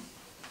thanked me.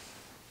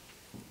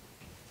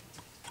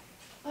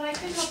 But I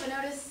couldn't help but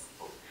notice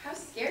how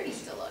scared he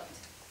still looked.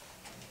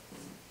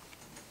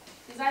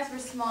 His eyes were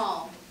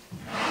small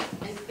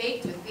and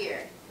baked with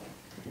fear,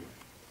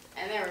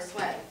 and there was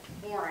sweat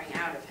pouring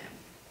out of him.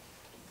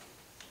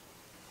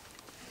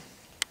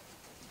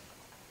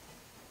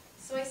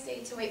 So I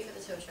stayed to wait for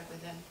the tow truck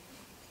with him.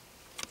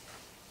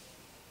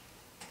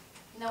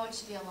 No one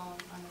should be alone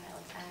on a night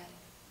like that.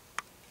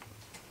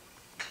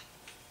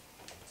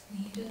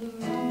 Needed a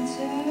wrong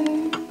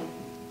turn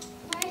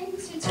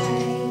once or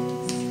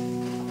twice.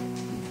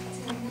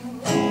 Didn't know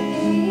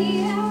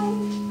way out,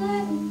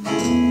 let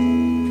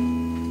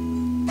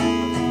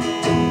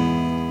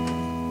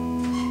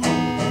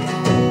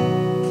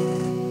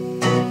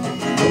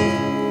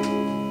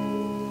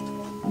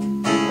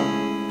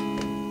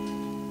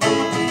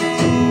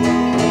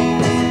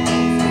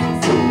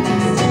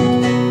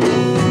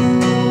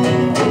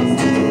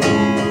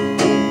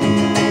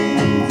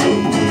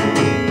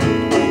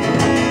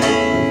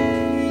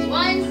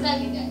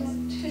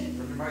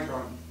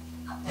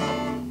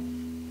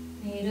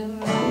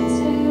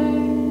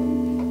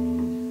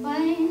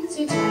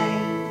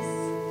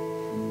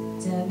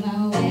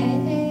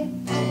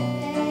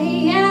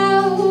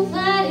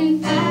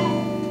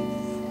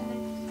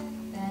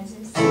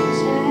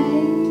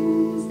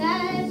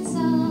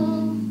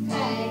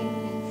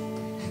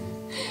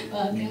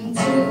Welcome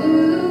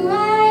to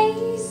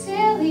my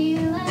silly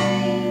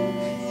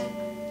life.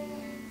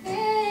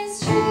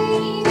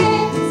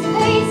 Mistreated,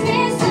 misplaced,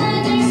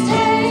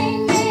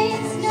 misunderstood,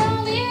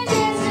 misnown, it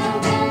is no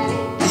good.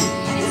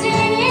 It's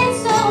in it,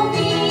 slow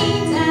me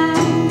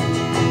down.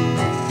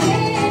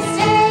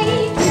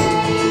 Mistaken,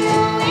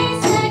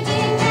 always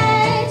second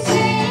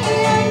guessing,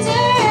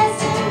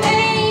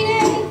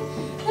 underestimated.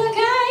 Look,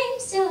 I'm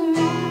still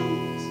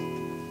around.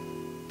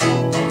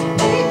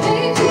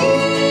 Pretty,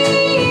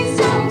 please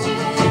don't you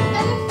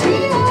ever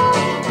feel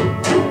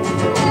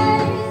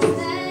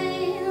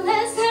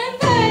less than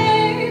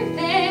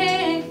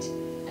perfect.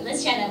 And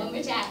let's try that one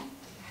more time.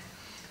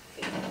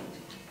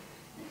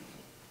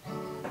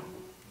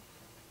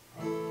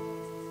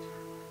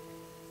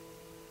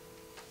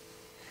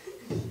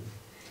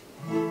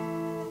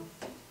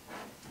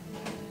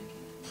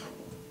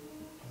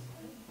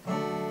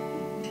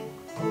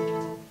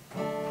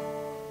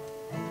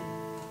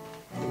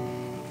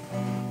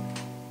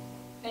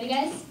 Ready,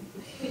 guys?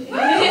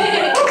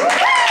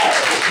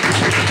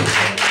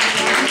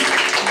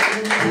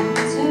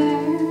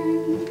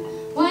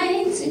 Turn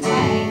once or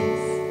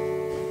twice,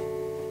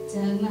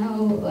 dug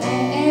my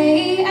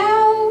way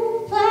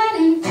out,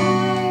 plotting for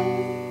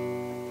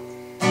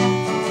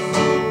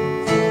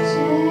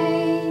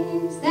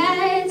James.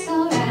 That's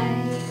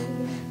alright.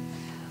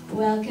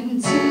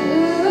 Welcome to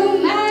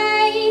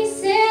my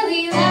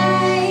silly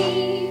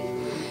life.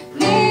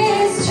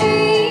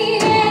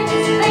 Mistreated,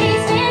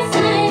 misplaced,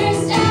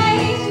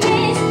 misunderstood,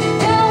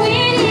 no,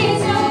 it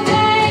is no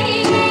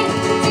good.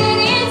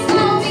 Didn't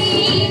slow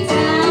me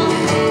down.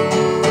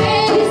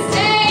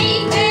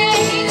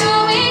 Mistaken,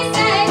 always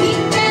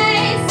second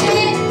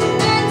guessing,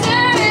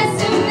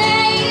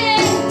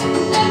 underestimated.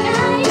 Look,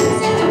 I'm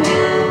still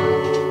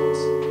around.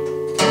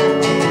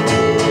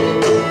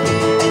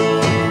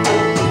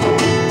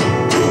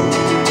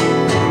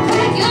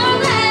 Like your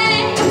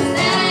less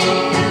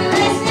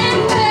than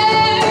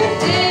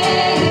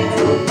perfect.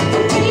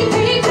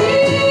 Pretty,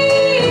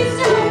 please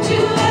don't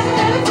you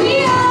ever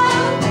feel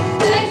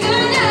like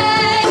you're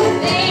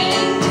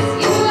nothing.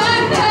 You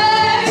are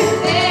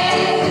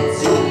perfect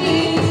to me.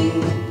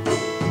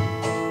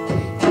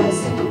 You're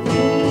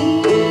simply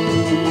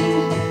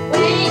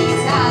when you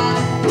talk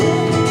of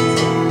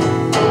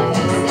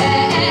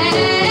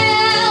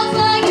yourself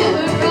while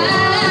you're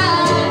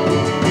around.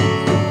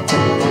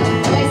 The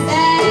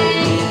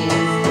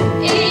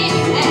voices in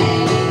your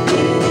head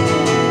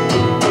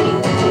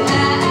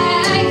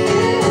I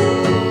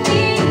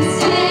could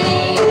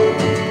say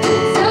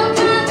so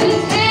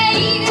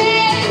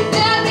complicated,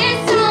 filled with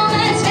so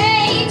much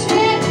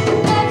hatred.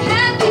 Look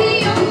happy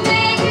you're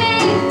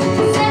making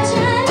such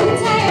an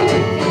entire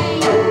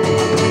game.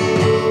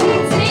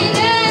 It's in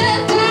the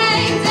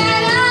fact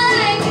that all I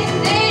can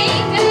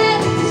think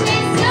of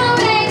is the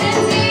way that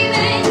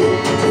demons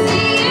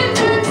see you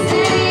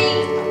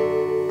insane.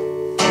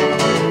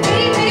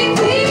 Pretty,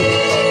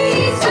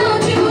 please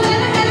don't you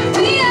ever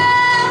feel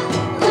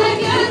like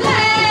you're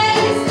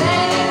less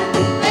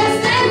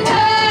than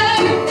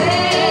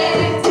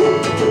perfect.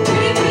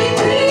 Pretty,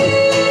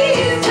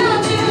 please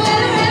don't you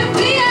ever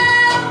feel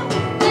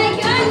like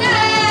you're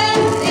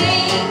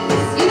nothing.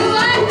 You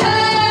are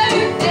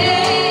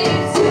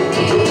perfect to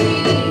me.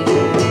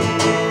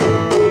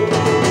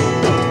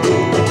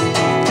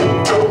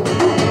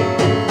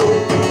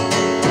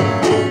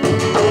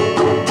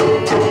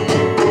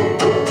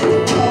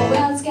 The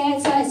world's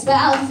scared, so I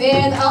spell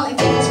fear. The only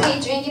thing I should be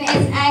drinking is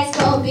an ice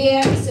cold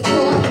beer. We're so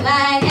cool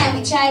online, and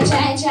we try.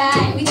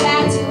 We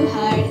try too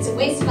hard, it's a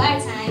waste of our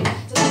time.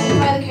 So looking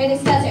for the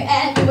critics, cause they're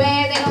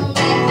everywhere. They don't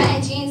like my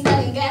jeans,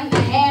 nothing good in my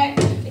hair.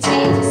 We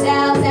change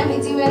ourselves, and we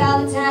do it all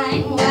the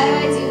time. Why do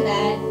I do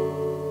that?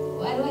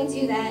 Why do I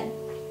do that?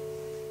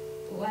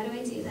 Why do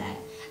I do that?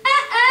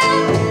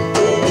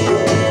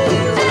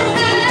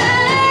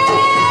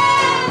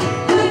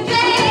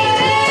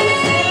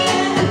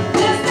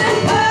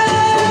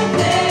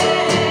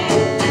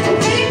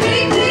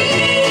 Pretty,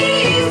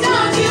 please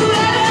don't you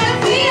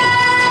ever feel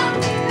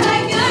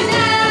like you're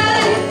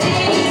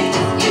nothing.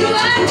 You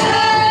are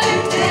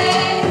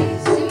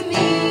perfect to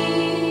me.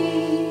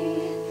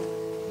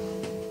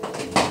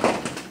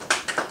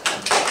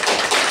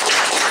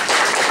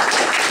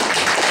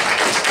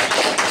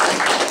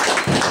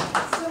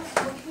 So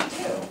what can we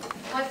do?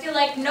 I feel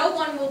like no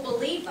one will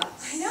believe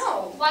us. I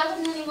know. Why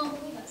wouldn't anyone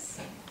believe us?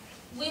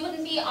 We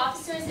wouldn't be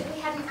officers if we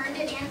hadn't earned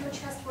it and were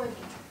trustworthy.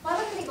 Why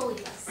wouldn't they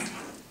believe us?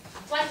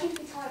 Why can't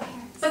we tell our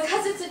parents?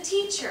 Because it's a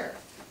teacher.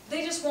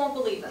 They just won't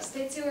believe us.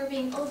 They'd say we're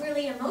being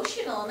overly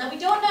emotional and that we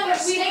don't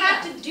understand. We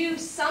have to do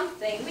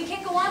something. We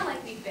can't go on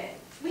like we've been.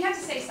 We have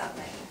to say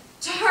something.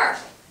 To her.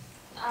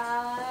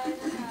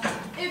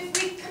 If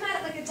we come at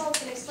it like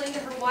adults and explain to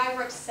her why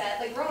we're upset,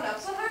 like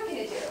grown-ups, what harm can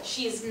it do?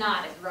 She is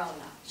not a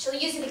grown-up. She'll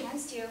use it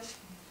against you.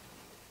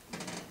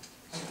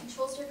 She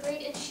controls her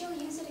grade and she'll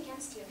use it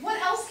against you.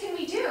 What else can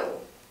we do?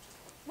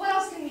 What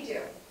else can we do?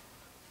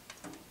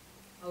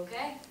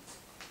 Okay.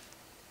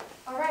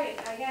 All right,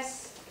 I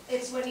guess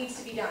it's what needs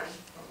to be done.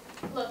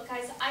 Look,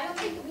 guys, I don't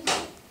think that we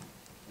can.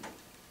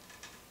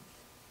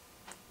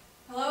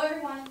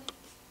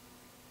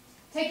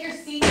 Take your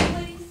seats,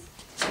 please.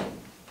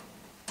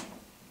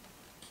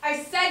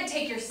 I said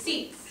take your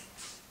seats.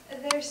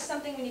 There's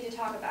something we need to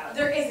talk about.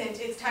 There isn't.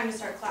 It's time to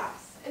start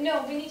class.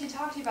 No, we need to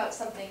talk to you about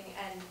something,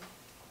 and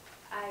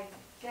I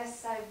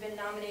guess I've been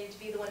nominated to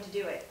be the one to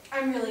do it.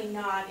 I'm really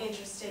not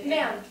interested in...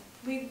 Ma'am,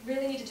 we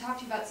really need to talk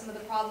to you about some of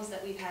the problems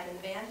that we've had in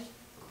the band.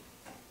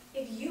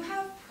 If you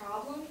have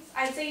problems,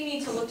 I'd say you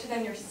need to look to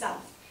them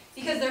yourself,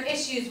 because they're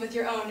issues with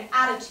your own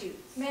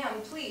attitudes.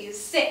 Ma'am, please.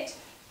 Sit.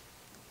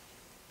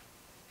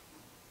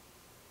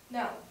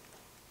 No.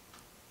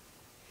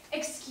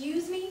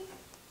 Excuse me?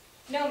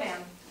 No,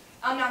 ma'am.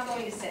 I'm not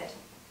going to sit.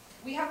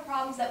 We have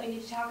problems that we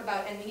need to talk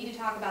about, and we need to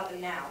talk about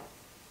them now.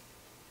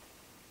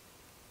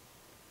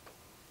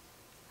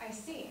 I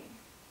see.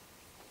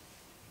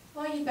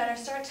 Well, you better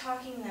start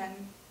talking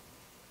then.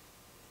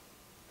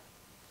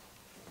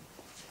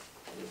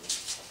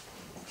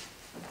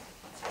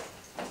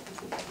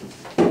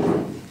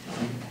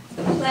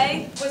 The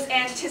play was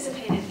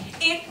anticipated.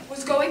 It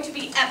was going to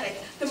be epic,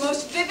 the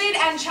most vivid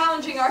and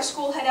challenging our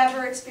school had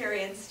ever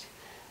experienced.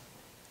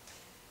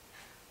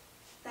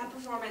 That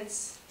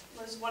performance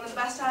was one of the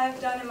best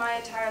I've done in my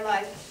entire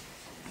life.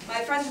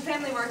 My friends and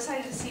family were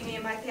excited to see me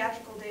in my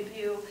theatrical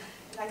debut,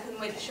 and I couldn't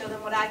wait to show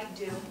them what I could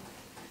do.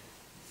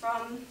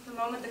 From the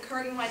moment the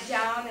curtain went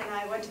down and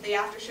I went to the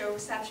after-show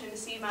reception to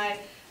see my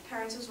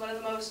parents was one of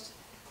the most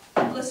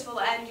blissful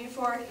and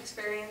euphoric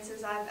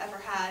experiences I've ever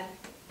had.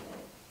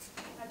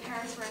 My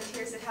parents were in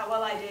tears at how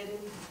well I did and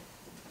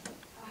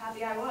how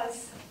happy I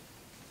was.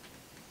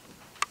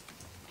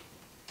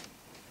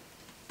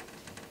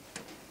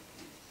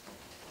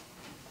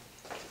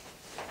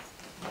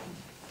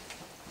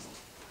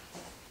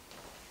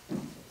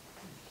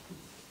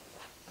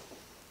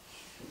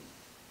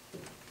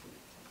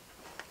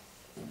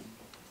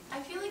 I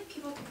feel like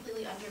people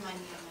completely undermine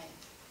me on it.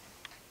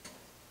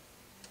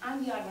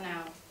 I'm the odd one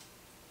out,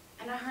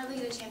 and I hardly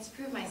get a chance to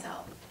prove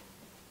myself.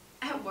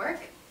 At work,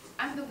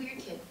 I'm the weird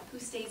kid who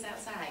stays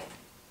outside,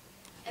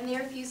 and they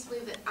refuse to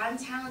believe that I'm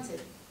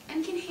talented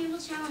and can handle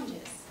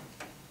challenges.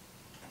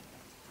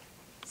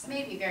 It's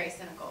made me very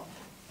cynical.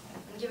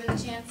 When given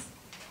the chance,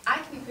 I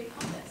can be pretty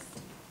pompous.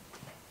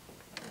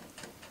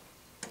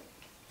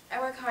 I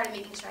work hard at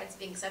making strides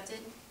being accepted,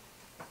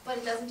 but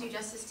it doesn't do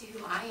justice to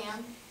who I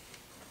am.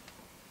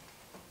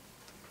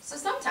 So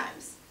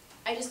sometimes,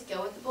 I just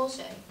go with the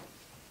bullshit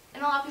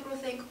and allow people to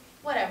think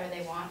whatever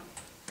they want.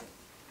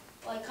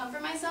 While I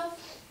comfort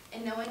myself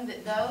in knowing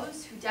that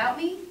those who doubt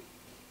me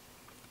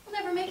will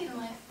never make it in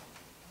life.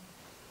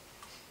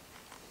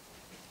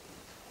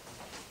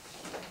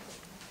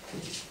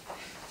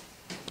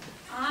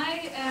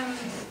 I am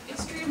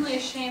extremely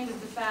ashamed of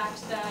the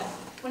fact that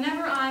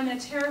whenever I'm in a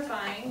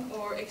terrifying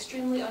or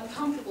extremely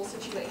uncomfortable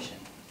situation,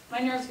 my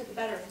nerves get the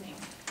better of me.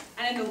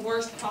 And in the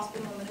worst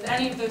possible moment of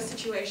any of those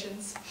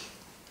situations,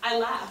 I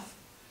laugh.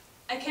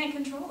 I can't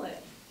control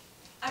it.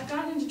 I've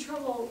gotten into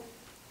trouble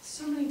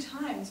so many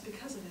times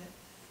because of it.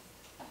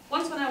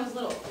 Once when I was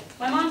little,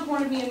 my mom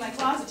cornered me in my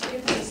closet to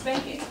give me a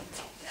spanking.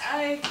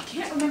 I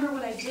can't remember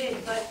what I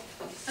did, but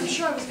I'm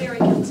sure I was very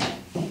guilty.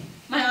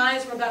 My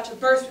eyes were about to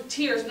burst with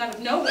tears when out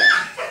of nowhere.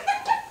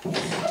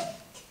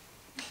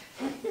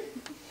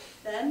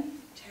 Then,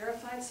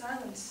 terrified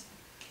silence.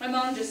 My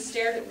mom just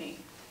stared at me,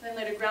 then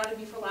later grounded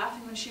me for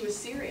laughing when she was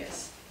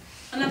serious.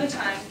 Another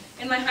time,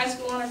 in my high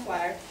school honor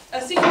choir,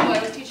 a senior boy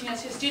was teaching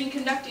us his student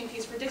conducting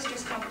piece for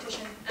district's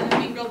competition and was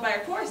being grilled by our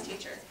chorus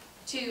teacher.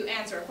 To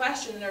answer a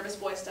question, the nervous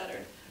boy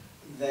stuttered.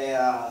 They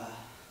have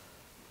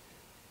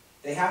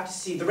to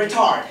see the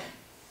retard.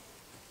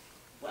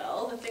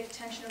 Well, the thick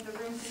tension of the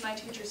room from my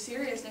teacher's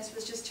seriousness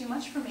was just too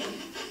much for me.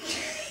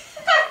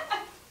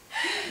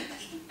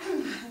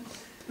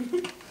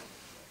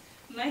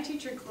 My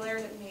teacher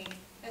glared at me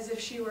as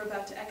if she were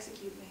about to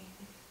execute me.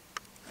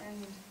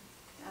 And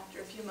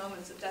after a few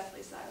moments of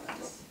deathly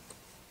silence,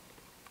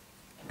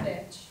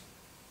 bitch.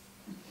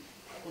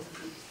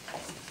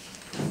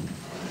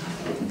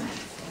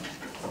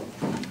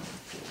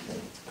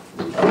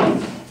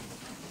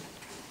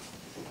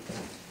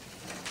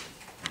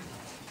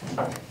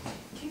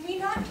 Can we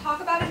not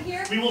talk about it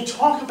here? We will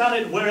talk about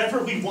it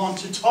wherever we want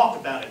to talk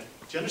about it.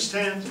 Do you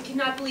understand? I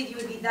cannot believe you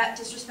would be that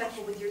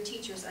disrespectful with your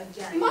teachers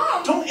again.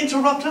 Mom! Don't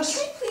interrupt us.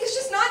 Can we please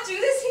just not do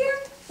this here?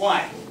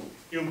 Why?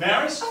 You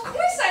embarrassed? Of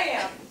course I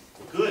am.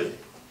 Good.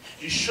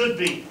 You should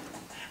be.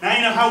 Now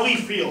you know how we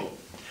feel.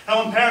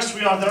 How embarrassed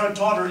we are that our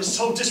daughter is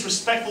so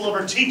disrespectful of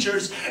her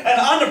teachers and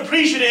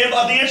unappreciative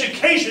of the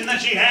education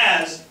that she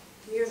has.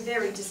 We are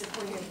very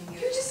disappointed in you.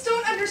 You just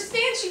don't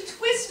understand. She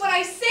twists what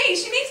I say.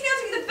 She makes me out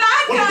to be the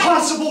bad guy. What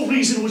possible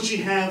reason would she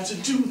have to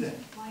do that?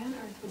 Why on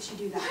earth would she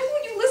do that? Why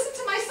won't you listen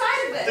to my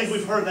side of I this? think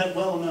we've heard that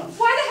well enough.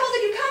 Why the hell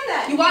did you come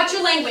then? You watch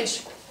your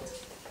language.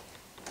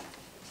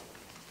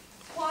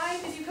 Why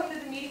did you come to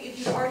the meeting if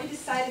you'd already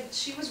decided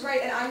she was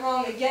right and I'm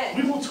wrong again?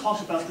 We will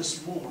talk about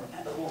this more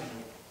at home.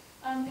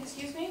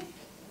 Excuse me?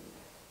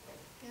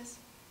 Yes?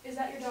 Is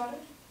that your daughter?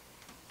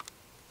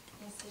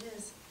 Yes, it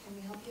is. Can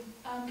we help you?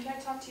 Can I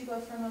talk to you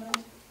both for a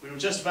moment? We were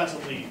just about to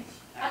leave.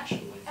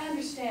 actually. I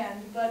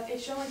understand, but it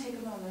should only take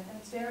a moment, and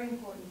it's very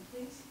important.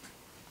 Please?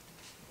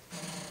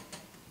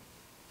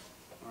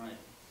 All right.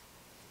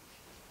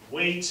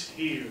 Wait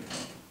here.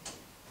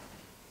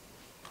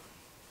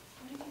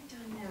 What have you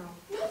done now?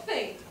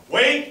 Nothing.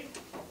 Wait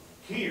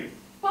here.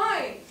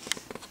 Fine.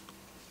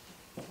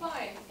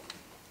 Fine.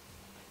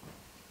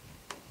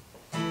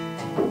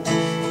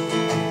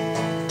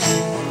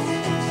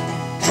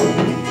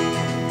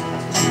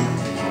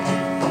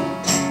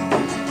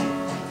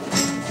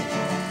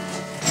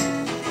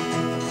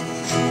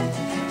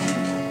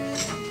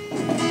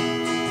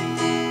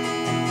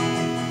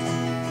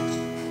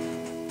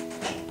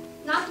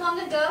 Not long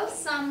ago,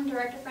 some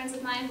director friends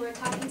of mine were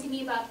talking to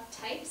me about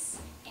types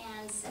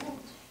and said,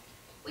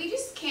 We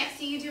just can't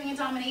see you doing a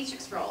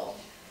dominatrix role.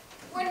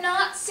 We're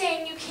not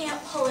saying you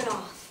can't pull it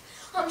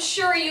off. I'm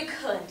sure you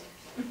could.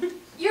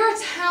 You're a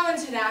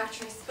talented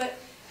actress, but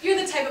you're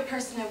the type of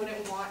person I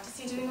wouldn't want to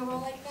see doing a role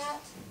like that,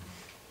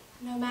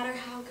 no matter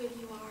how good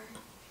you are.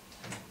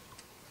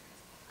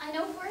 I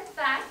know for a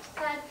fact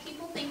that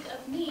people think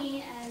of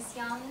me as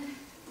young,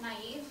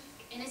 naive,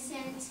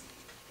 innocent,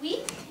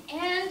 weak,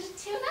 and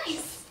too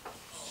nice.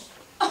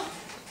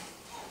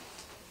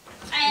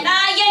 And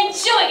I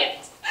enjoy it,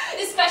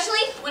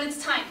 especially when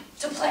it's time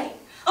to play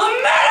a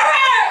murderer!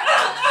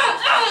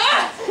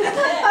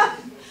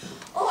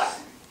 Or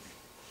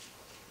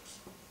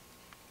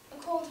a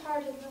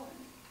cold-hearted villain.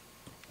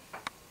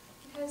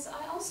 Because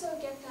I also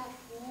get that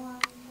warm,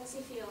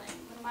 fuzzy feeling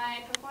when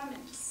my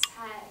performance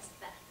has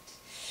that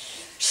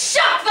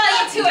shock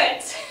value to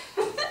it!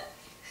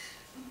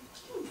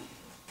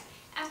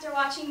 After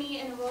watching me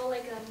in a role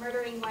like a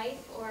murdering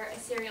wife or a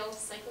serial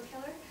psycho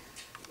killer,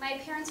 my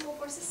parents will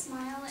force a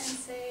smile and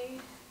say,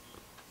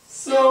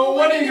 So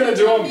when are you gonna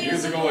do a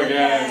musical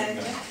again?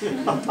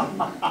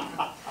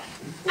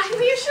 I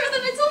reassure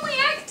them it's only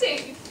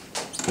acting.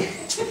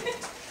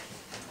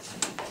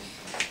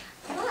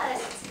 But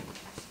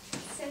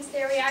since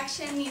their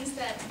reaction means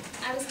that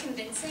I was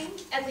convincing,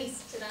 at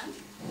least to them,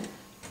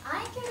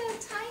 I get a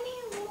tiny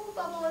little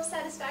bubble of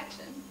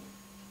satisfaction.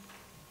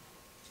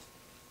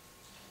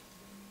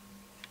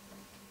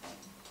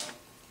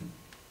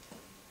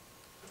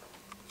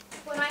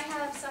 When I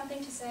have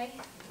something to say,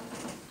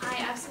 I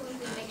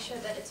absolutely make sure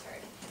that it's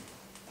heard.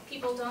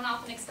 People don't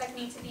often expect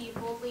me to be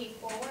boldly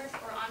forward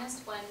or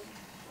honest when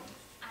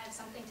I have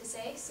something to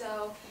say,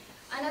 so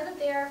I know that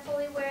they are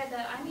fully aware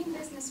that I mean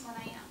business when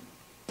I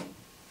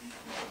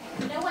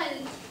am. No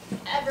one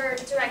ever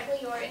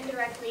directly or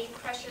indirectly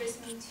pressures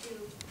me to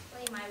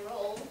play my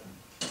role.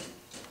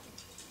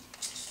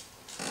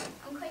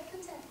 I'm quite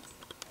content.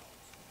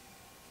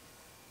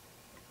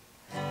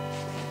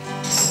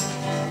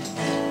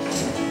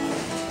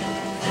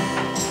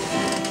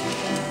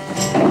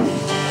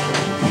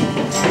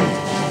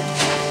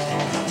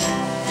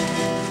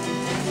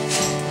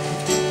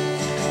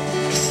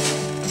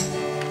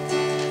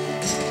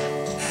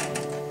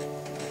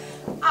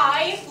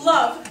 I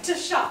love to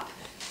shop.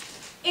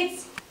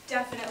 It's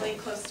definitely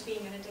close to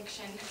being an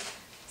addiction.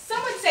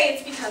 Some would say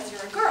it's because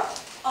you're a girl.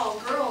 All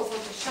girls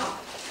love to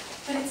shop.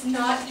 But it's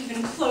not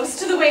even close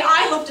to the way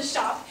I love to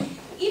shop.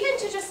 Even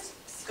to just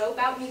scope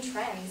out new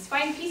trends,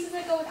 find pieces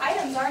that go with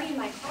items already in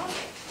my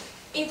closet.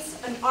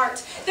 It's an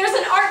art. There's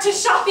an art to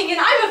shopping, and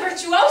I'm a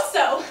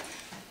virtuoso.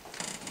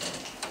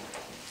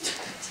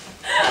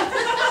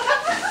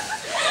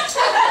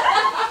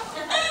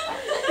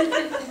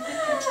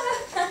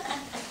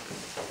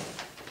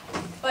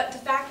 But the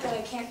fact that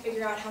I can't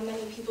figure out how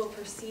many people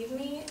perceive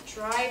me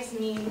drives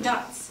me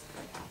nuts.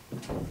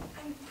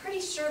 I'm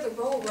pretty sure the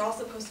role we're all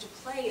supposed to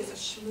play is a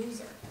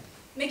schmoozer.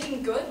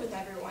 Making good with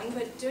everyone,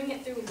 but doing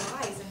it through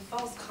lies and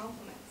false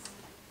compliments.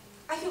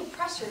 I feel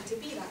pressured to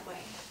be that way.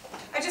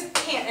 I just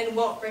can't and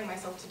won't bring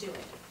myself to do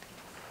it.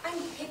 I'm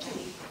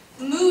picky,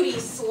 moody,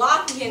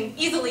 sloppy, and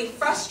easily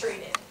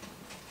frustrated.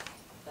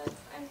 But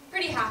I'm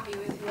pretty happy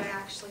with who I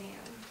actually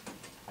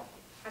am.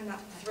 I'm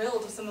not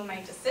thrilled with some of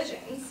my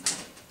decisions,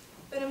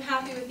 but I'm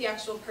happy with the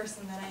actual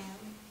person that I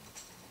am.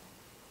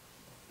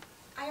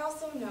 I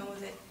also know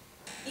that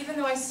even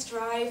though I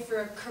strive for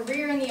a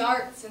career in the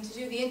arts and to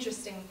do the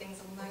interesting things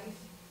in life,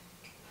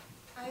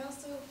 I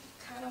also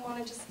kind of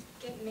want to just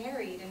get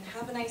married and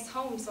have a nice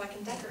home so I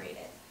can decorate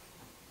it.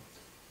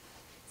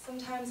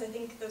 Sometimes I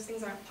think those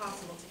things aren't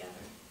possible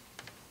together.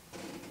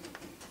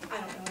 I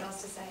don't know what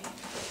else to say.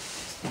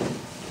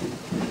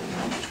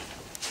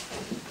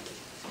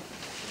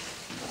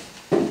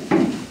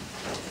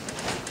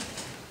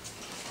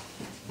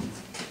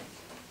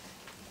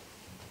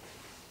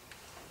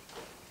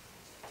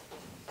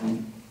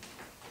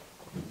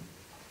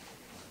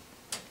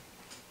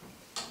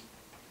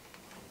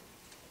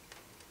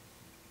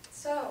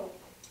 So,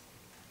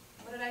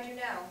 what did I do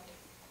now?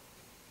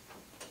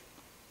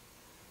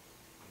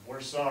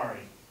 We're sorry.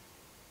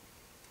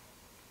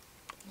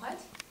 What?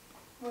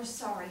 We're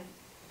sorry.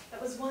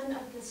 That was one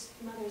of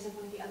the mothers of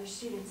one of the other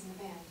students in the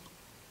band.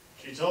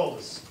 She told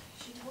us.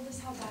 She told us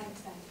how bad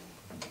it's been.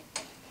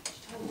 She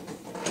told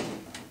us.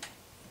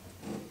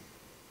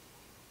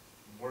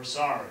 We're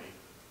sorry.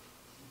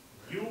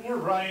 You were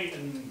right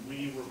and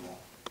we were wrong.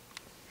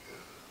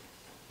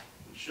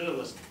 We should have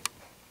listened.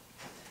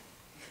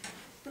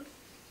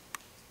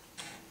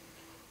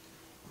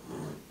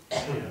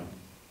 Yeah.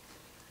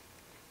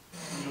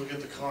 Go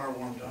get the car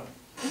warmed up.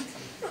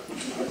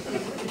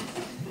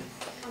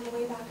 On the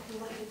way back, we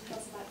want you to tell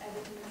us about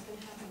everything that's been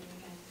happening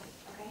again,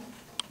 okay?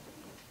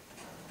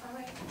 All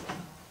right.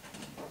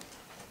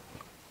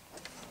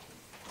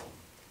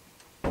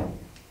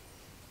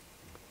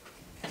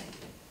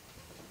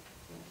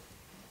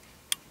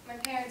 My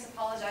parents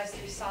apologized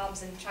through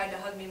sobs and tried to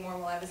hug me more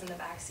while I was in the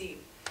back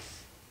seat.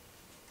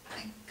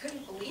 I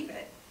couldn't believe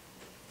it.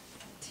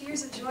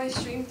 Tears of joy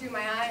streamed through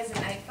my eyes and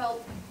I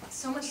felt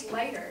so much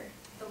lighter,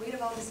 the weight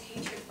of all this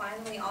hatred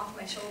finally off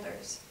my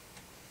shoulders.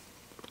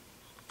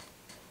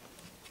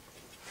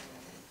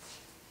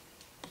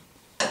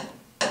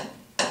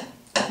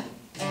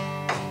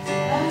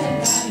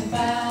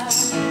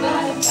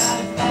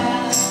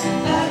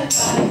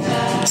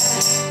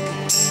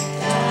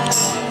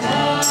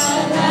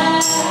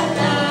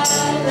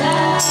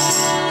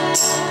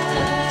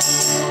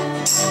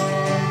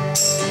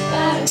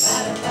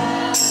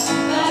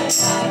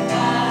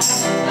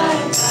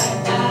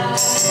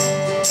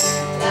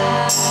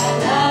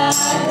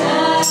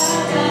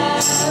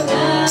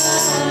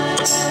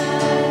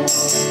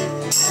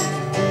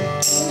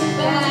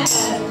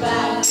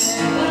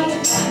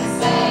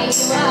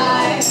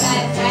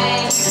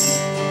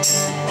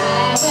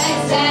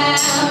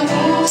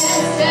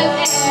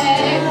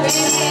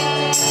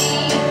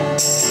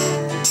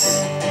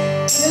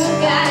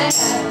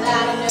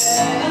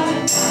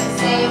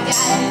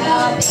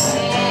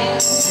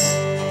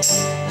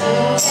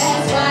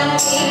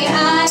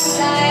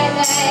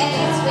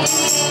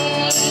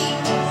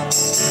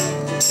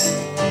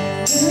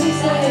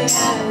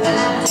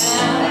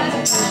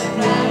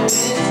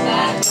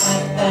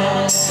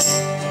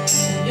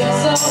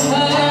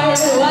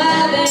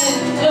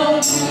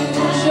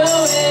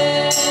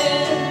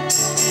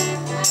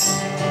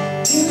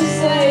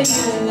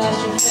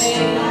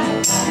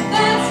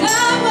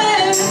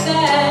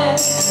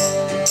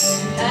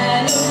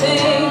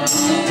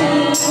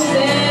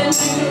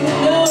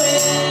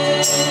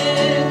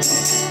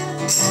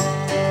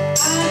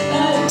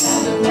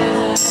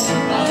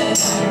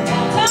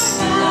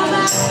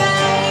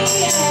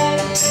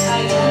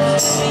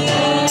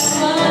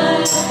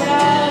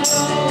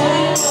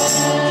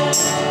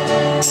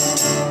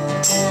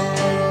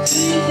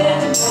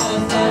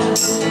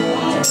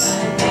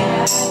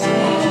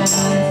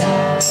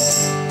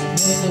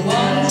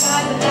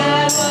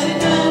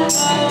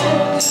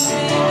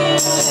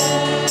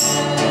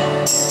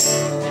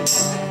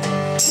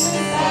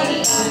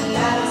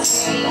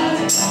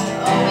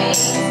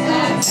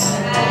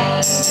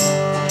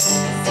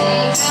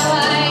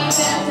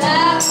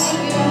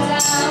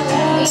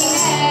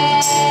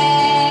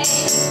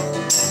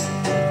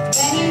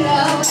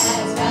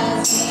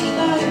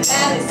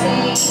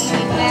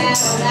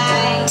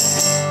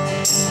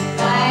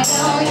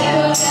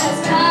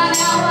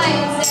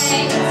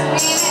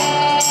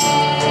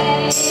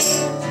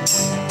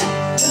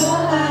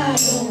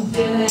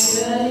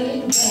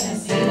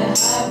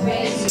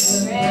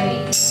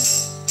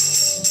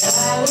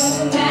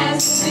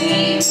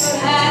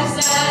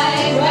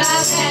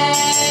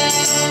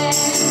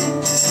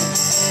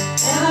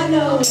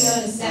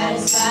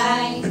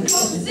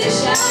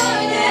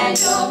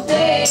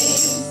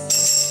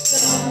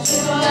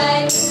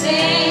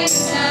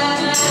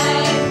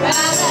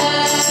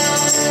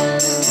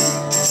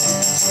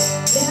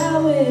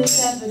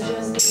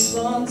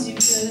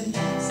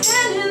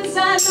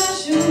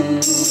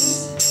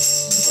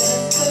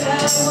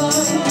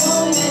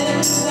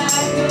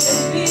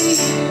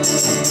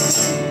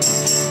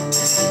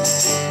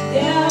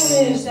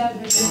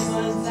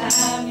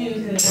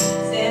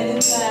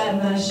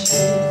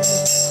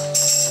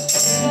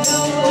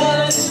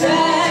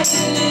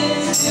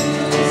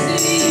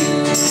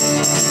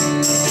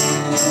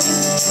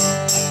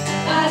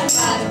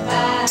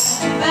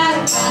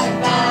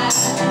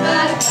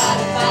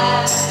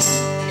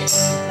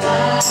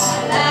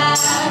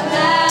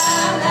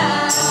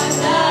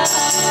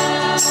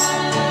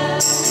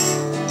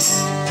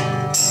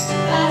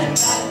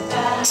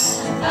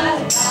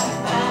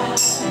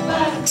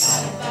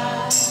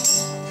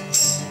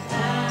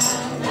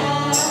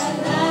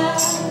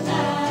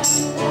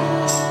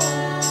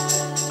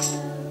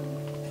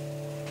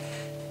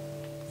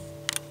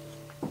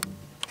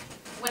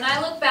 When I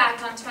look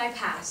back onto my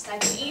past, I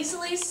can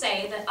easily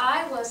say that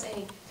I was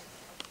a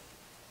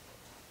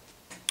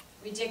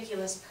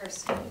ridiculous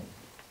person.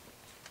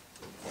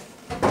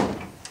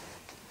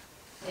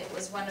 It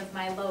was one of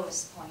my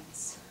lowest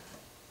points.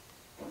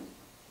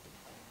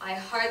 I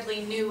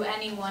hardly knew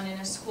anyone in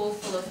a school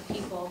full of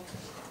people.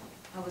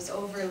 I was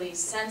overly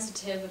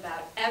sensitive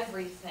about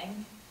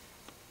everything.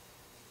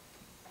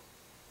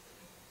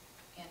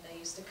 And I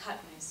used to cut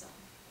myself.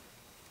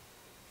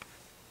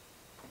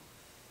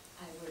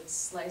 I would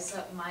slice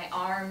up my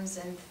arms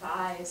and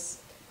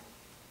thighs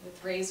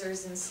with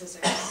razors and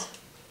scissors.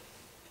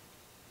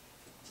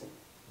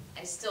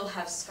 I still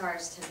have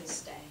scars to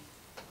this day.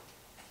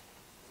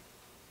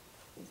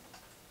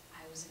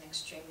 an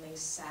extremely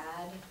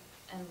sad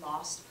and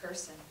lost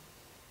person.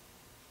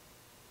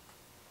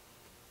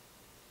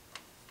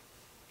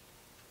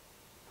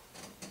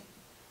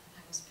 I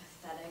was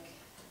pathetic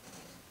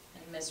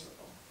and miserable.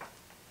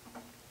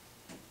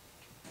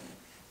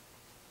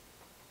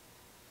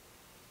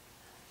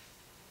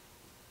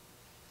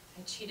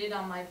 I cheated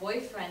on my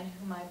boyfriend,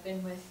 whom I've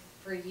been with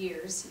for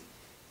years,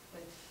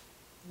 with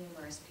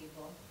numerous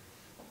people.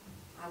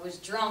 I was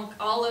drunk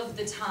all of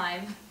the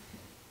time,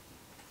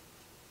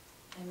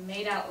 and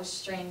made out with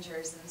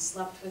strangers and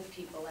slept with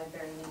people I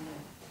barely knew.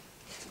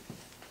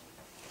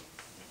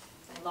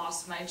 I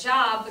lost my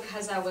job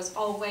because I was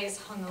always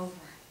hungover.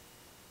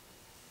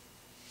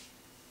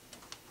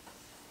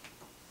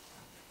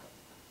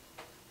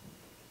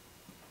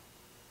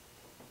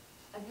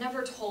 I've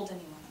never told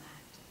anyone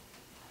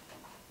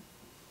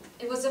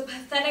that. It was a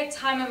pathetic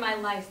time in my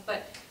life,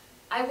 but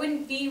I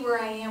wouldn't be where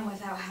I am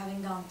without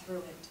having gone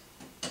through it.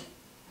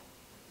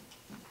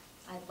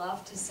 I'd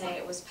love to say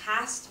it was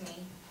past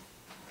me,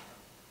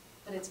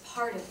 but it's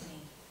part of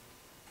me.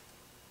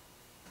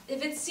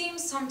 If it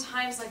seems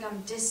sometimes like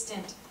I'm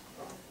distant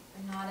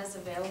or not as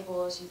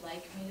available as you'd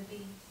like me to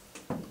be,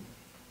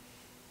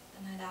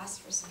 then I'd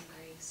ask for some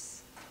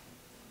grace.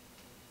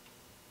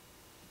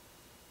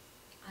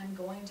 I'm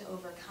going to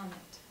overcome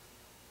it.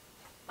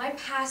 My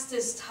past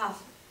is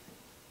tough,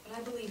 but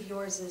I believe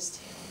yours is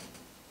too.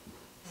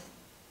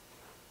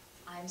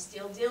 I'm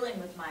still dealing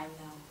with mine,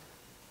 though.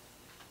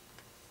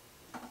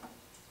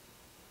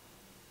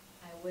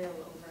 I will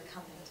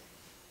overcome it.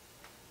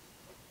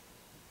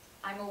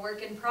 I'm a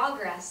work in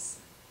progress.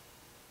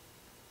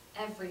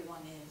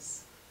 Everyone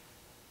is.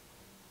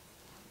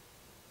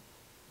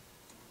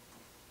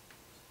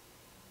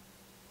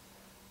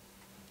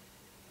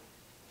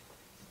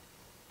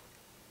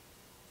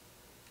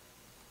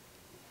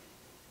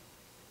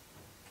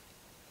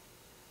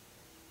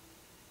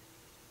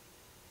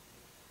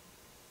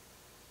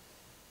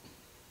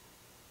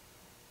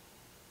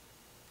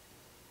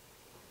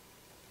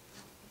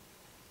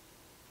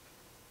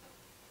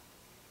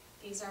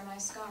 These are my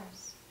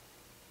scars.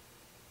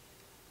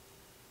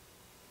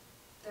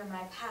 They're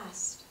my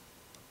past,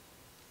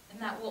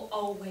 and that will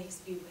always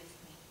be with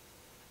me.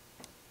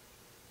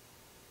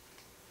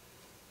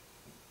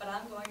 But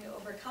I'm going to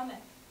overcome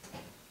it.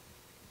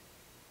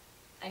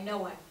 I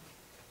know I will.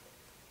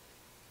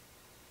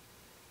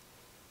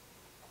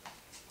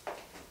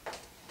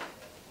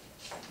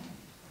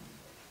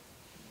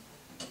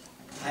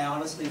 I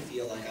honestly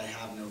feel like I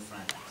have no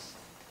friends.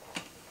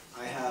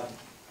 I have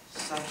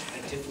such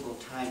a difficult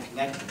time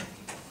connecting with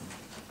people.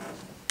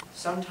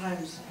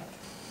 Sometimes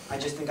I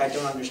just think I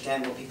don't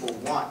understand what people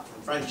want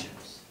from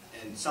friendships.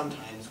 And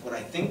sometimes what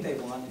I think they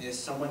want is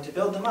someone to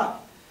build them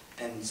up,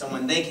 and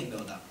someone they can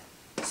build up.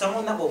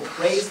 Someone that will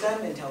praise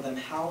them and tell them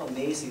how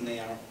amazing they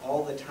are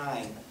all the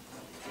time.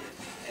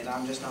 And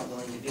I'm just not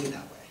willing to be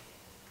that way.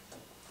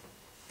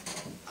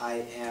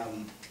 I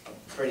am a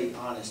pretty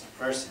honest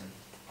person.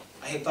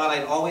 I had thought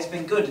I'd always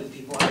been good to the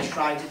people I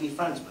tried to be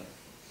friends with.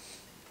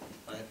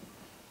 But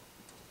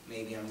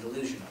maybe I'm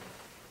delusional.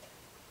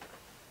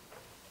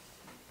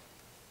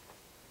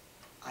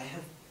 I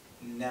have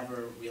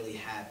never really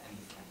had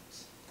any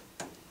friends.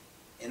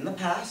 In the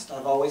past,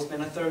 I've always been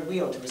a third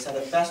wheel to a set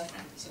of best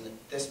friends, and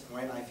at this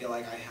point I feel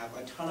like I have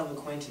a ton of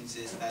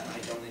acquaintances that I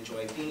don't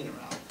enjoy being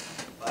around,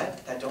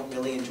 but that don't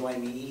really enjoy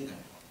me either.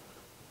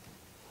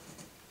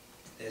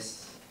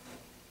 This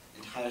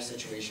entire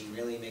situation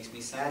really makes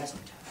me sad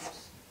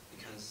sometimes,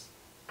 because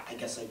I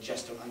guess I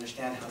just don't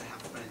understand how to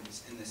have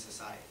friends in this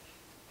society.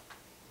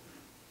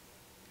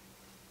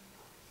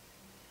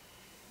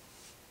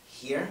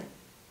 Here,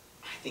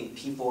 I think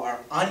people are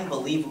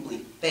unbelievably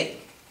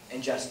fake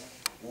and just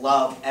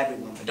love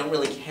everyone, but don't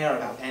really care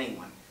about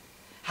anyone.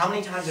 How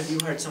many times have you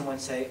heard someone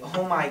say,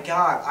 "Oh my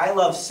God, I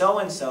love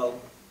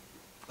so-and-so,"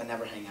 but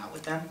never hang out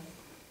with them?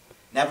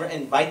 Never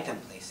invite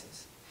them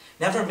places?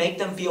 Never make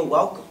them feel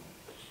welcome?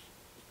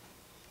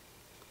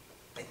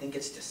 I think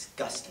it's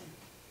disgusting.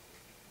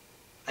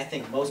 I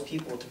think most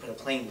people, to put it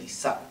plainly,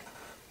 suck.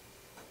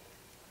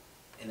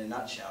 In a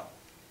nutshell,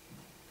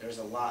 there's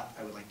a lot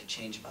I would like to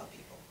change about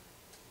people.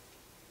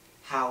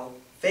 How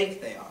fake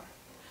they are,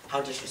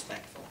 how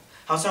disrespectful,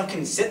 how some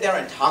can sit there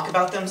and talk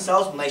about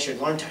themselves when they should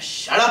learn to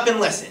shut up and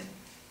listen.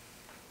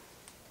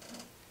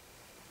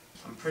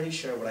 I'm pretty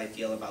sure what I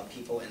feel about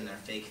people and their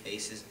fake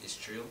faces is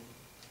true,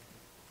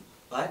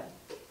 but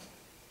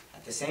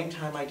at the same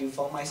time I do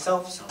fault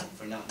myself some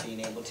for not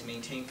being able to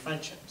maintain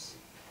friendships.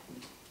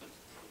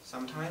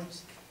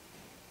 Sometimes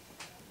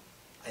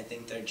I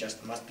think there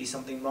just must be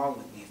something wrong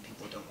with me if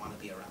people don't want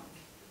to be around me.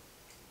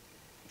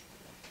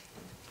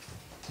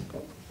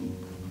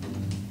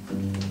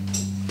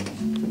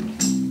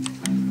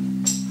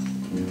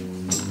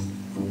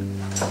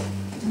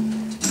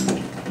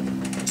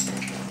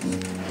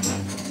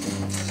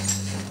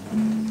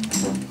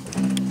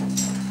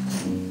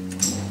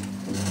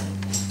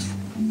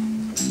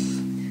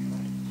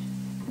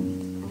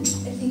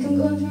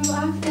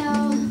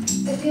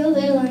 Feel a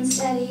little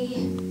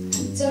unsteady.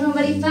 Don't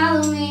nobody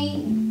follow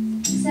me,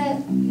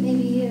 except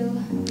maybe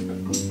you.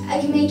 I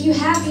can make you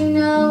happy, you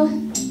know,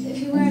 if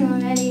you weren't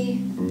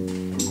already.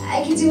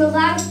 I can do a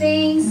lot of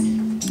things,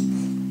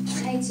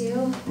 and I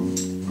do.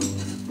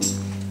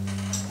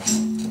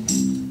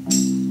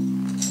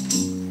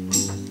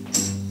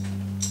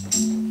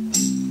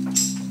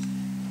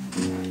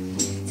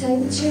 Tell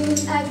you the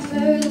truth, I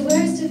prefer the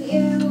worst of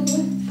you.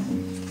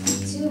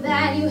 Too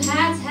bad you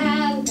had to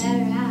have a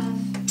better half.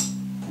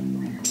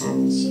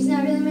 She's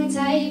not really my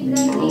type, but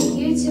I think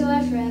you two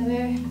are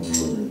forever.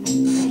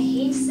 I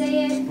hate to say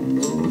it,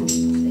 but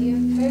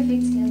you're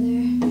perfect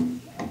together.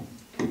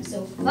 So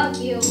fuck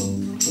you,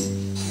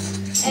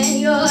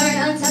 and your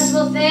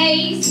untouchable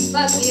face.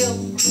 Fuck you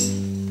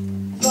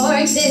for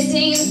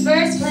existing in the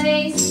first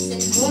place.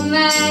 And who am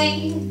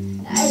I?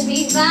 I should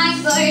be fine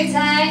for your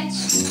touch.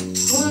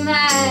 Who am I?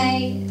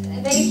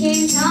 I bet you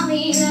can't tell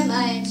me that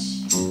much.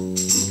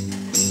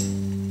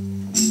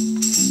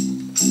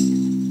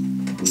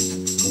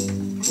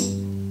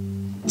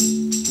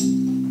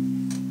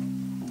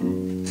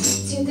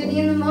 2:30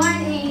 in the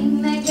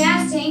morning, that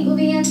gas tank will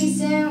be empty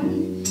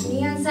soon.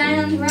 Neon sign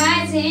on the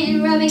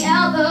horizon, rubbing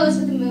elbows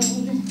with the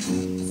moon.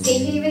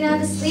 Safe haven of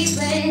the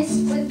sleepless,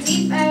 with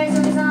deep fires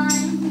always on.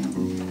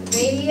 The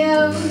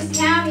radio's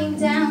counting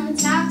down the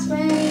top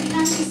 20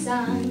 country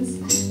songs.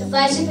 The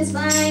flagship is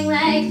flying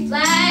like a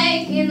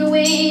flag in the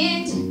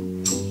wind.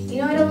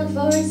 You know I don't look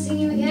forward to seeing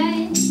you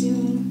again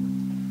soon.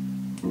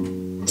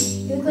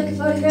 You look like a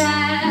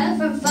photograph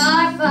from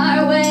far,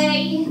 far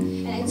away.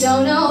 And I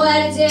don't know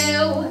what to do.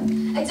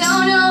 I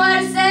don't know what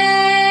to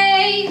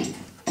say.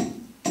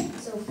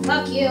 So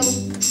fuck you,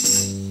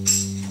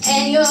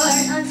 and your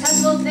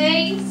untouchable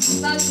face.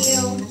 Fuck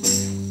you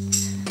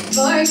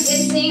for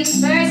existing in the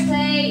first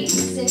place.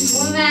 And who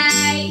am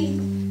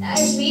I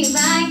should be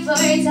vying for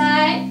your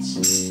touch?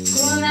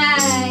 Who am I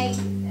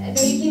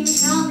bet you can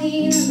tell me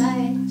that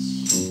much.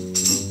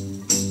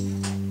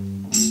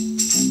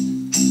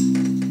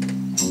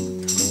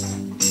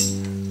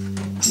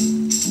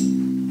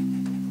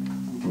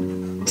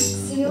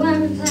 See you, I'm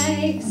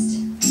perplexed.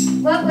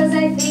 What was I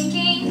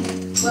thinking?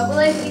 What will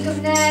I think of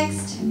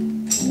next?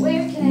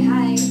 Where can I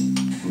hide?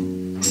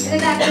 In the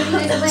back of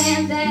this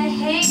lamp that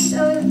hangs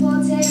over the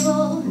pool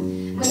table.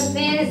 When the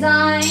fan is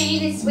on,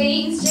 it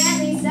swings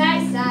gently side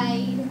to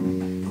side.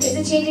 There's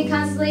a changing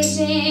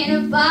constellation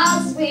of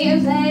balls as we are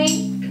playing.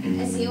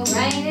 I see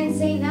Orion and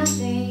say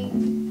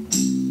nothing.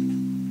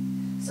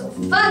 So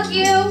fuck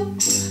you,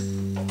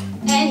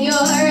 and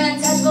your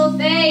untouchable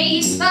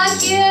face.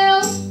 Fuck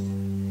you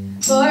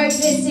for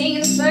existing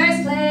in the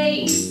first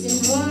place. And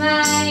who am I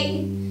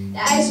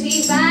should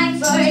be vying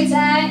for your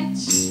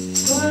touch?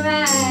 Who am I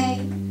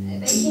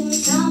bet you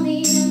can tell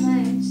me that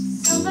much.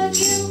 So fuck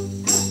you,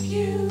 fuck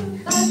you,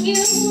 fuck you,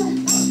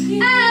 fuck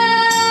you.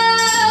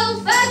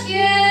 Oh, fuck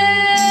you,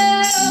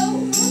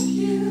 fuck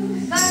you,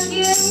 fuck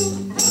you,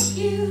 fuck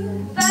you,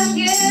 fuck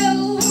you.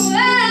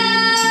 Oh,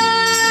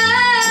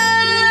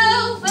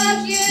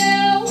 fuck you,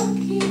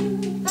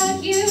 fuck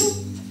you,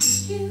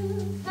 fuck you,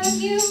 fuck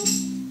you.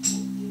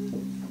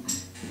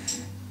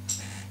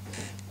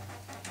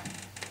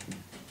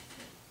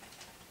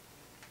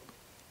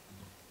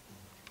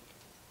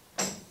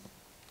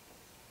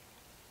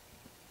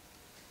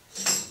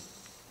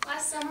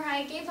 Last summer,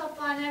 I gave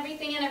up on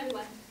everything and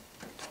everyone.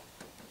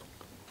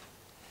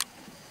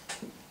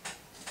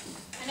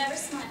 I never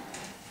smiled.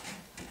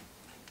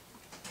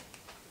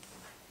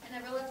 I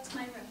never left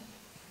my room.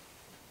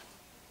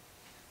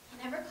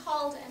 I never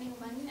called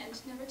anyone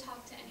and never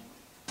talked to anyone.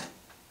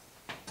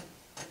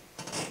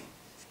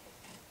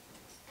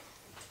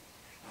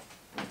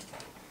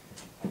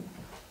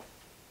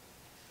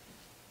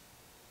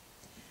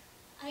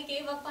 I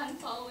gave up on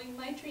following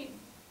my dream.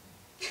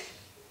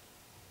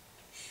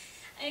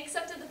 I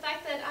accepted the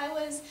fact that I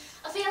was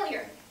a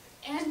failure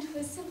and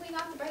was simply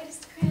not the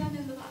brightest crayon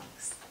in the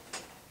box.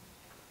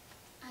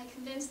 I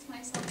convinced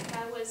myself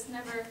that I was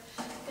never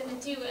going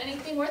to do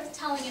anything worth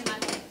telling in my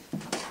life.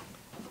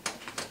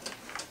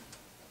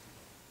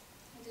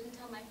 I didn't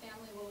tell my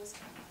family what was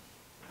coming.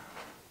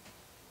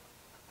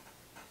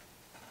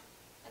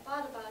 I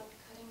thought about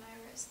cutting my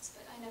wrists,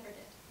 but I never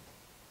did.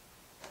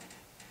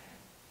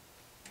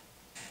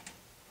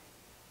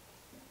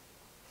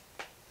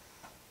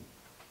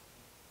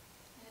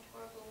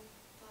 Horrible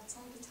thoughts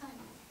all the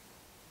time.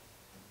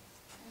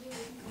 And they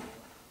wouldn't go well.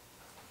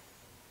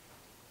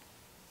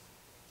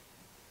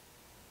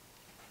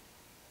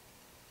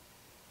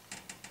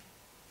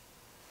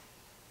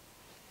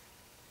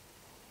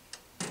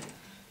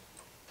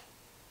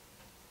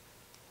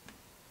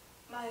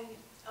 My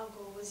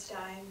uncle was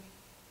dying.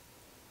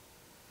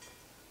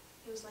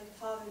 He was like a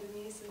father to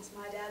me since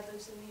my dad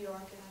lives in New York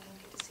and I don't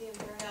get to see him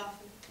very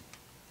often.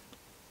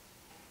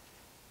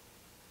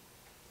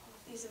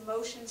 These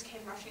emotions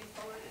came rushing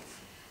forward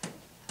and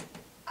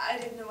I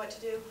didn't know what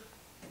to do.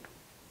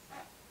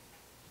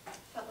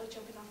 Felt like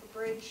jumping off a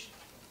bridge.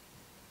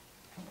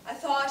 I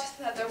thought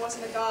that there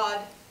wasn't a God.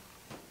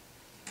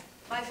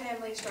 My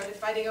family started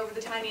fighting over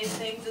the tiniest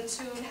things and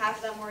soon half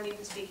of them weren't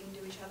even speaking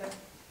to each other.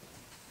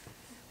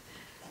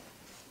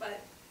 But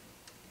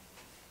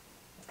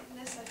in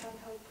this I found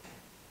hope.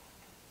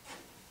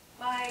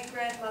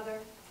 grandmother,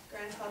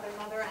 grandfather,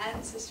 mother,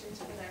 and sisters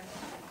were there.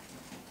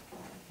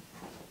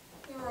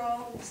 We were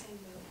all in the same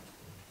boat.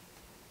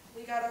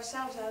 We got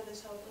ourselves out of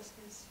this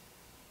hopelessness.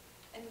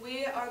 And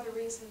we are the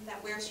reason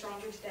that we're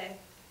stronger today.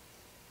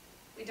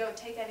 We don't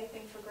take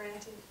anything for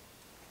granted.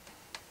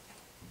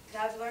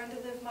 And I've learned to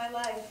live my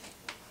life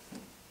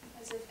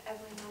as if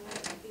every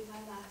moment would be my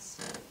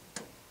last.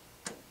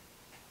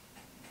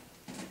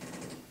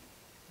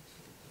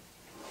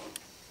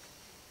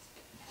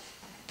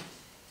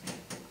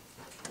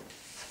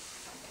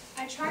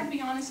 I try to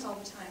be honest all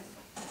the time.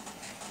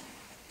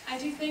 I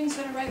do things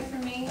that are right for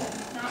me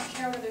and not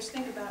care what others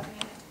think about me.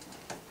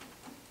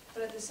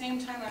 But at the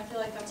same time, I feel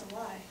like that's a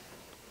lie.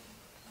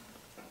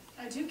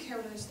 I do care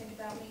what others think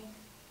about me.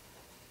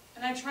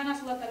 And I try not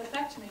to let that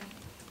affect me.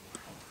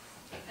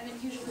 And it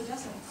usually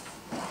doesn't.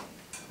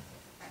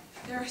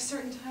 There are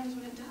certain times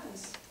when it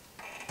does.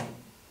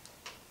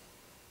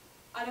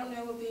 I don't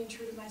know what being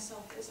true to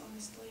myself is,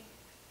 honestly.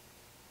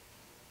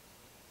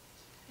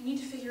 I need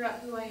to figure out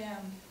who I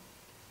am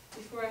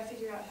before I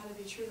figure out how to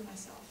be true to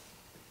myself.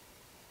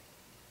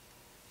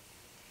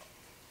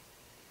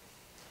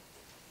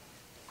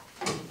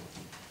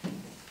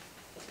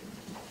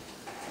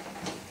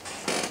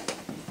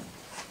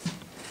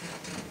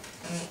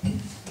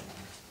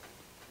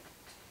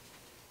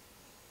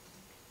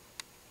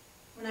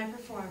 When I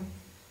perform,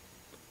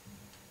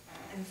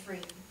 I'm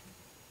free.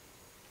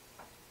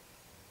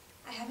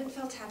 I haven't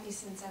felt happy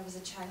since I was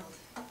a child,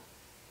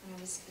 when I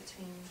was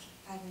between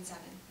 5 and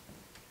 7.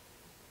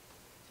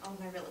 All of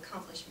my real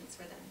accomplishments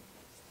were then.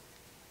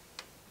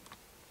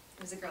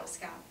 I was a Girl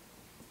Scout.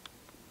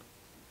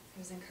 I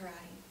was in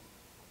karate.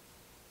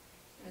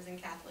 I was in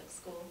Catholic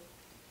school.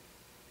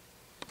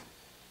 I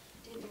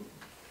didn't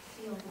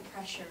feel the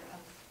pressure of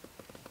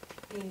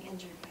being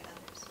injured by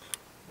others.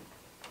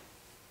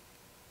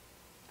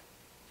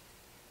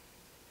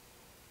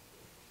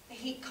 I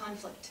hate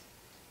conflict.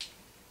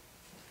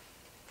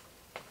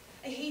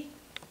 I hate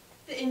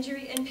the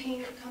injury and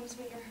pain that comes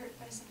when you're hurt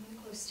by someone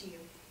close to you.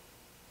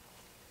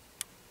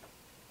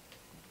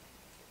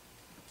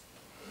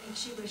 It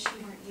makes you wish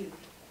you weren't you.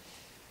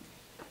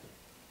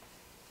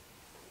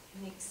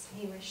 It makes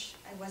me wish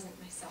I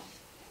wasn't myself.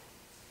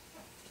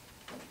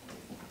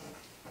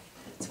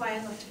 That's why I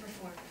love to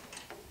perform.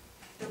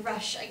 The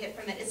rush I get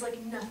from it is like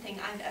nothing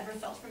I've ever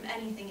felt from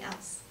anything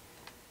else.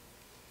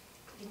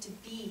 I get to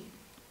be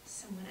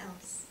someone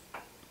else. I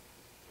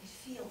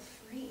feel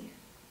free.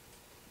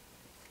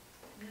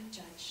 I'm not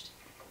judged.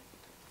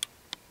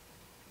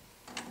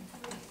 I'm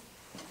free.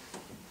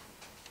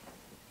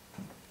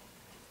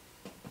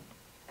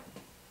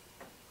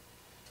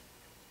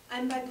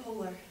 I'm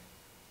bipolar,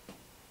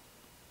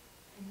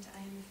 and I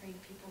am afraid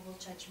people will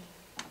judge me.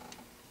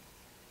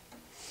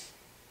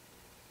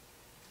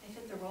 I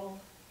fit the role.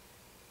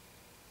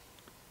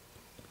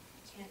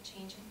 I can't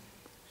change it.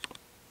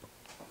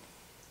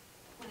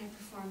 When I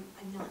perform,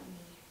 I'm not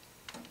me.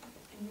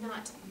 I'm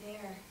not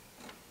there.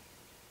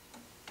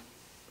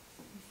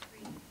 I'm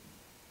free.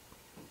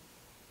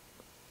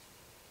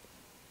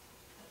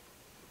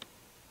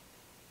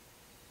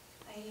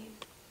 I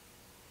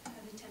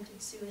have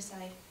attempted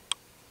suicide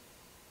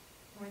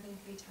more than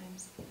 3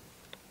 times.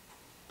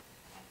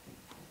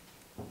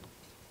 I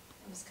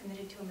was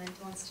committed to a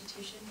mental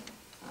institution.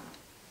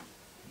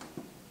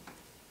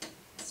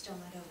 Still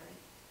not over it.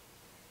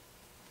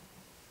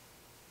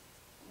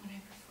 When I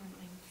perform,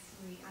 I'm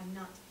free. I'm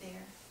not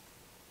there.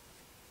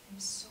 I'm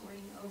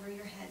soaring over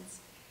your heads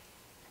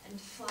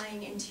and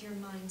flying into your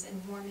minds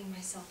and warming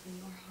myself in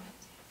your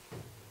heart.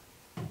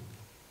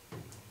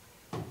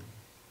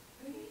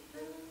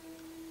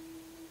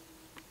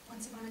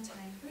 Once upon a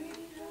time,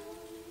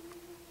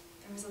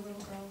 there was a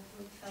little girl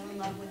who fell in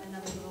love with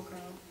another little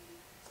girl,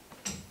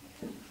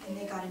 and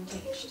they got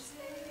engaged.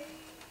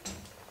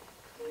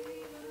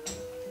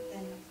 But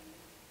then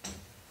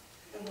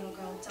the little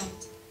girl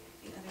dumped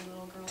the other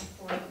little girl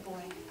for a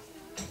boy.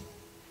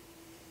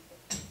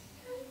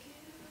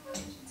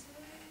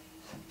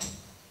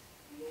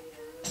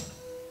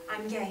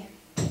 I'm gay.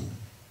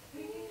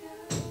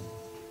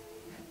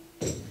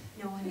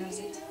 No one knows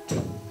it.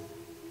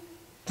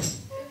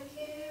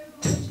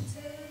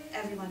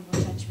 Everyone will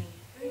judge me.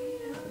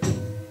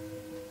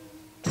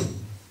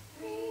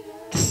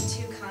 I'm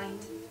too kind.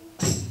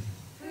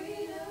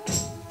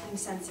 I'm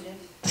sensitive.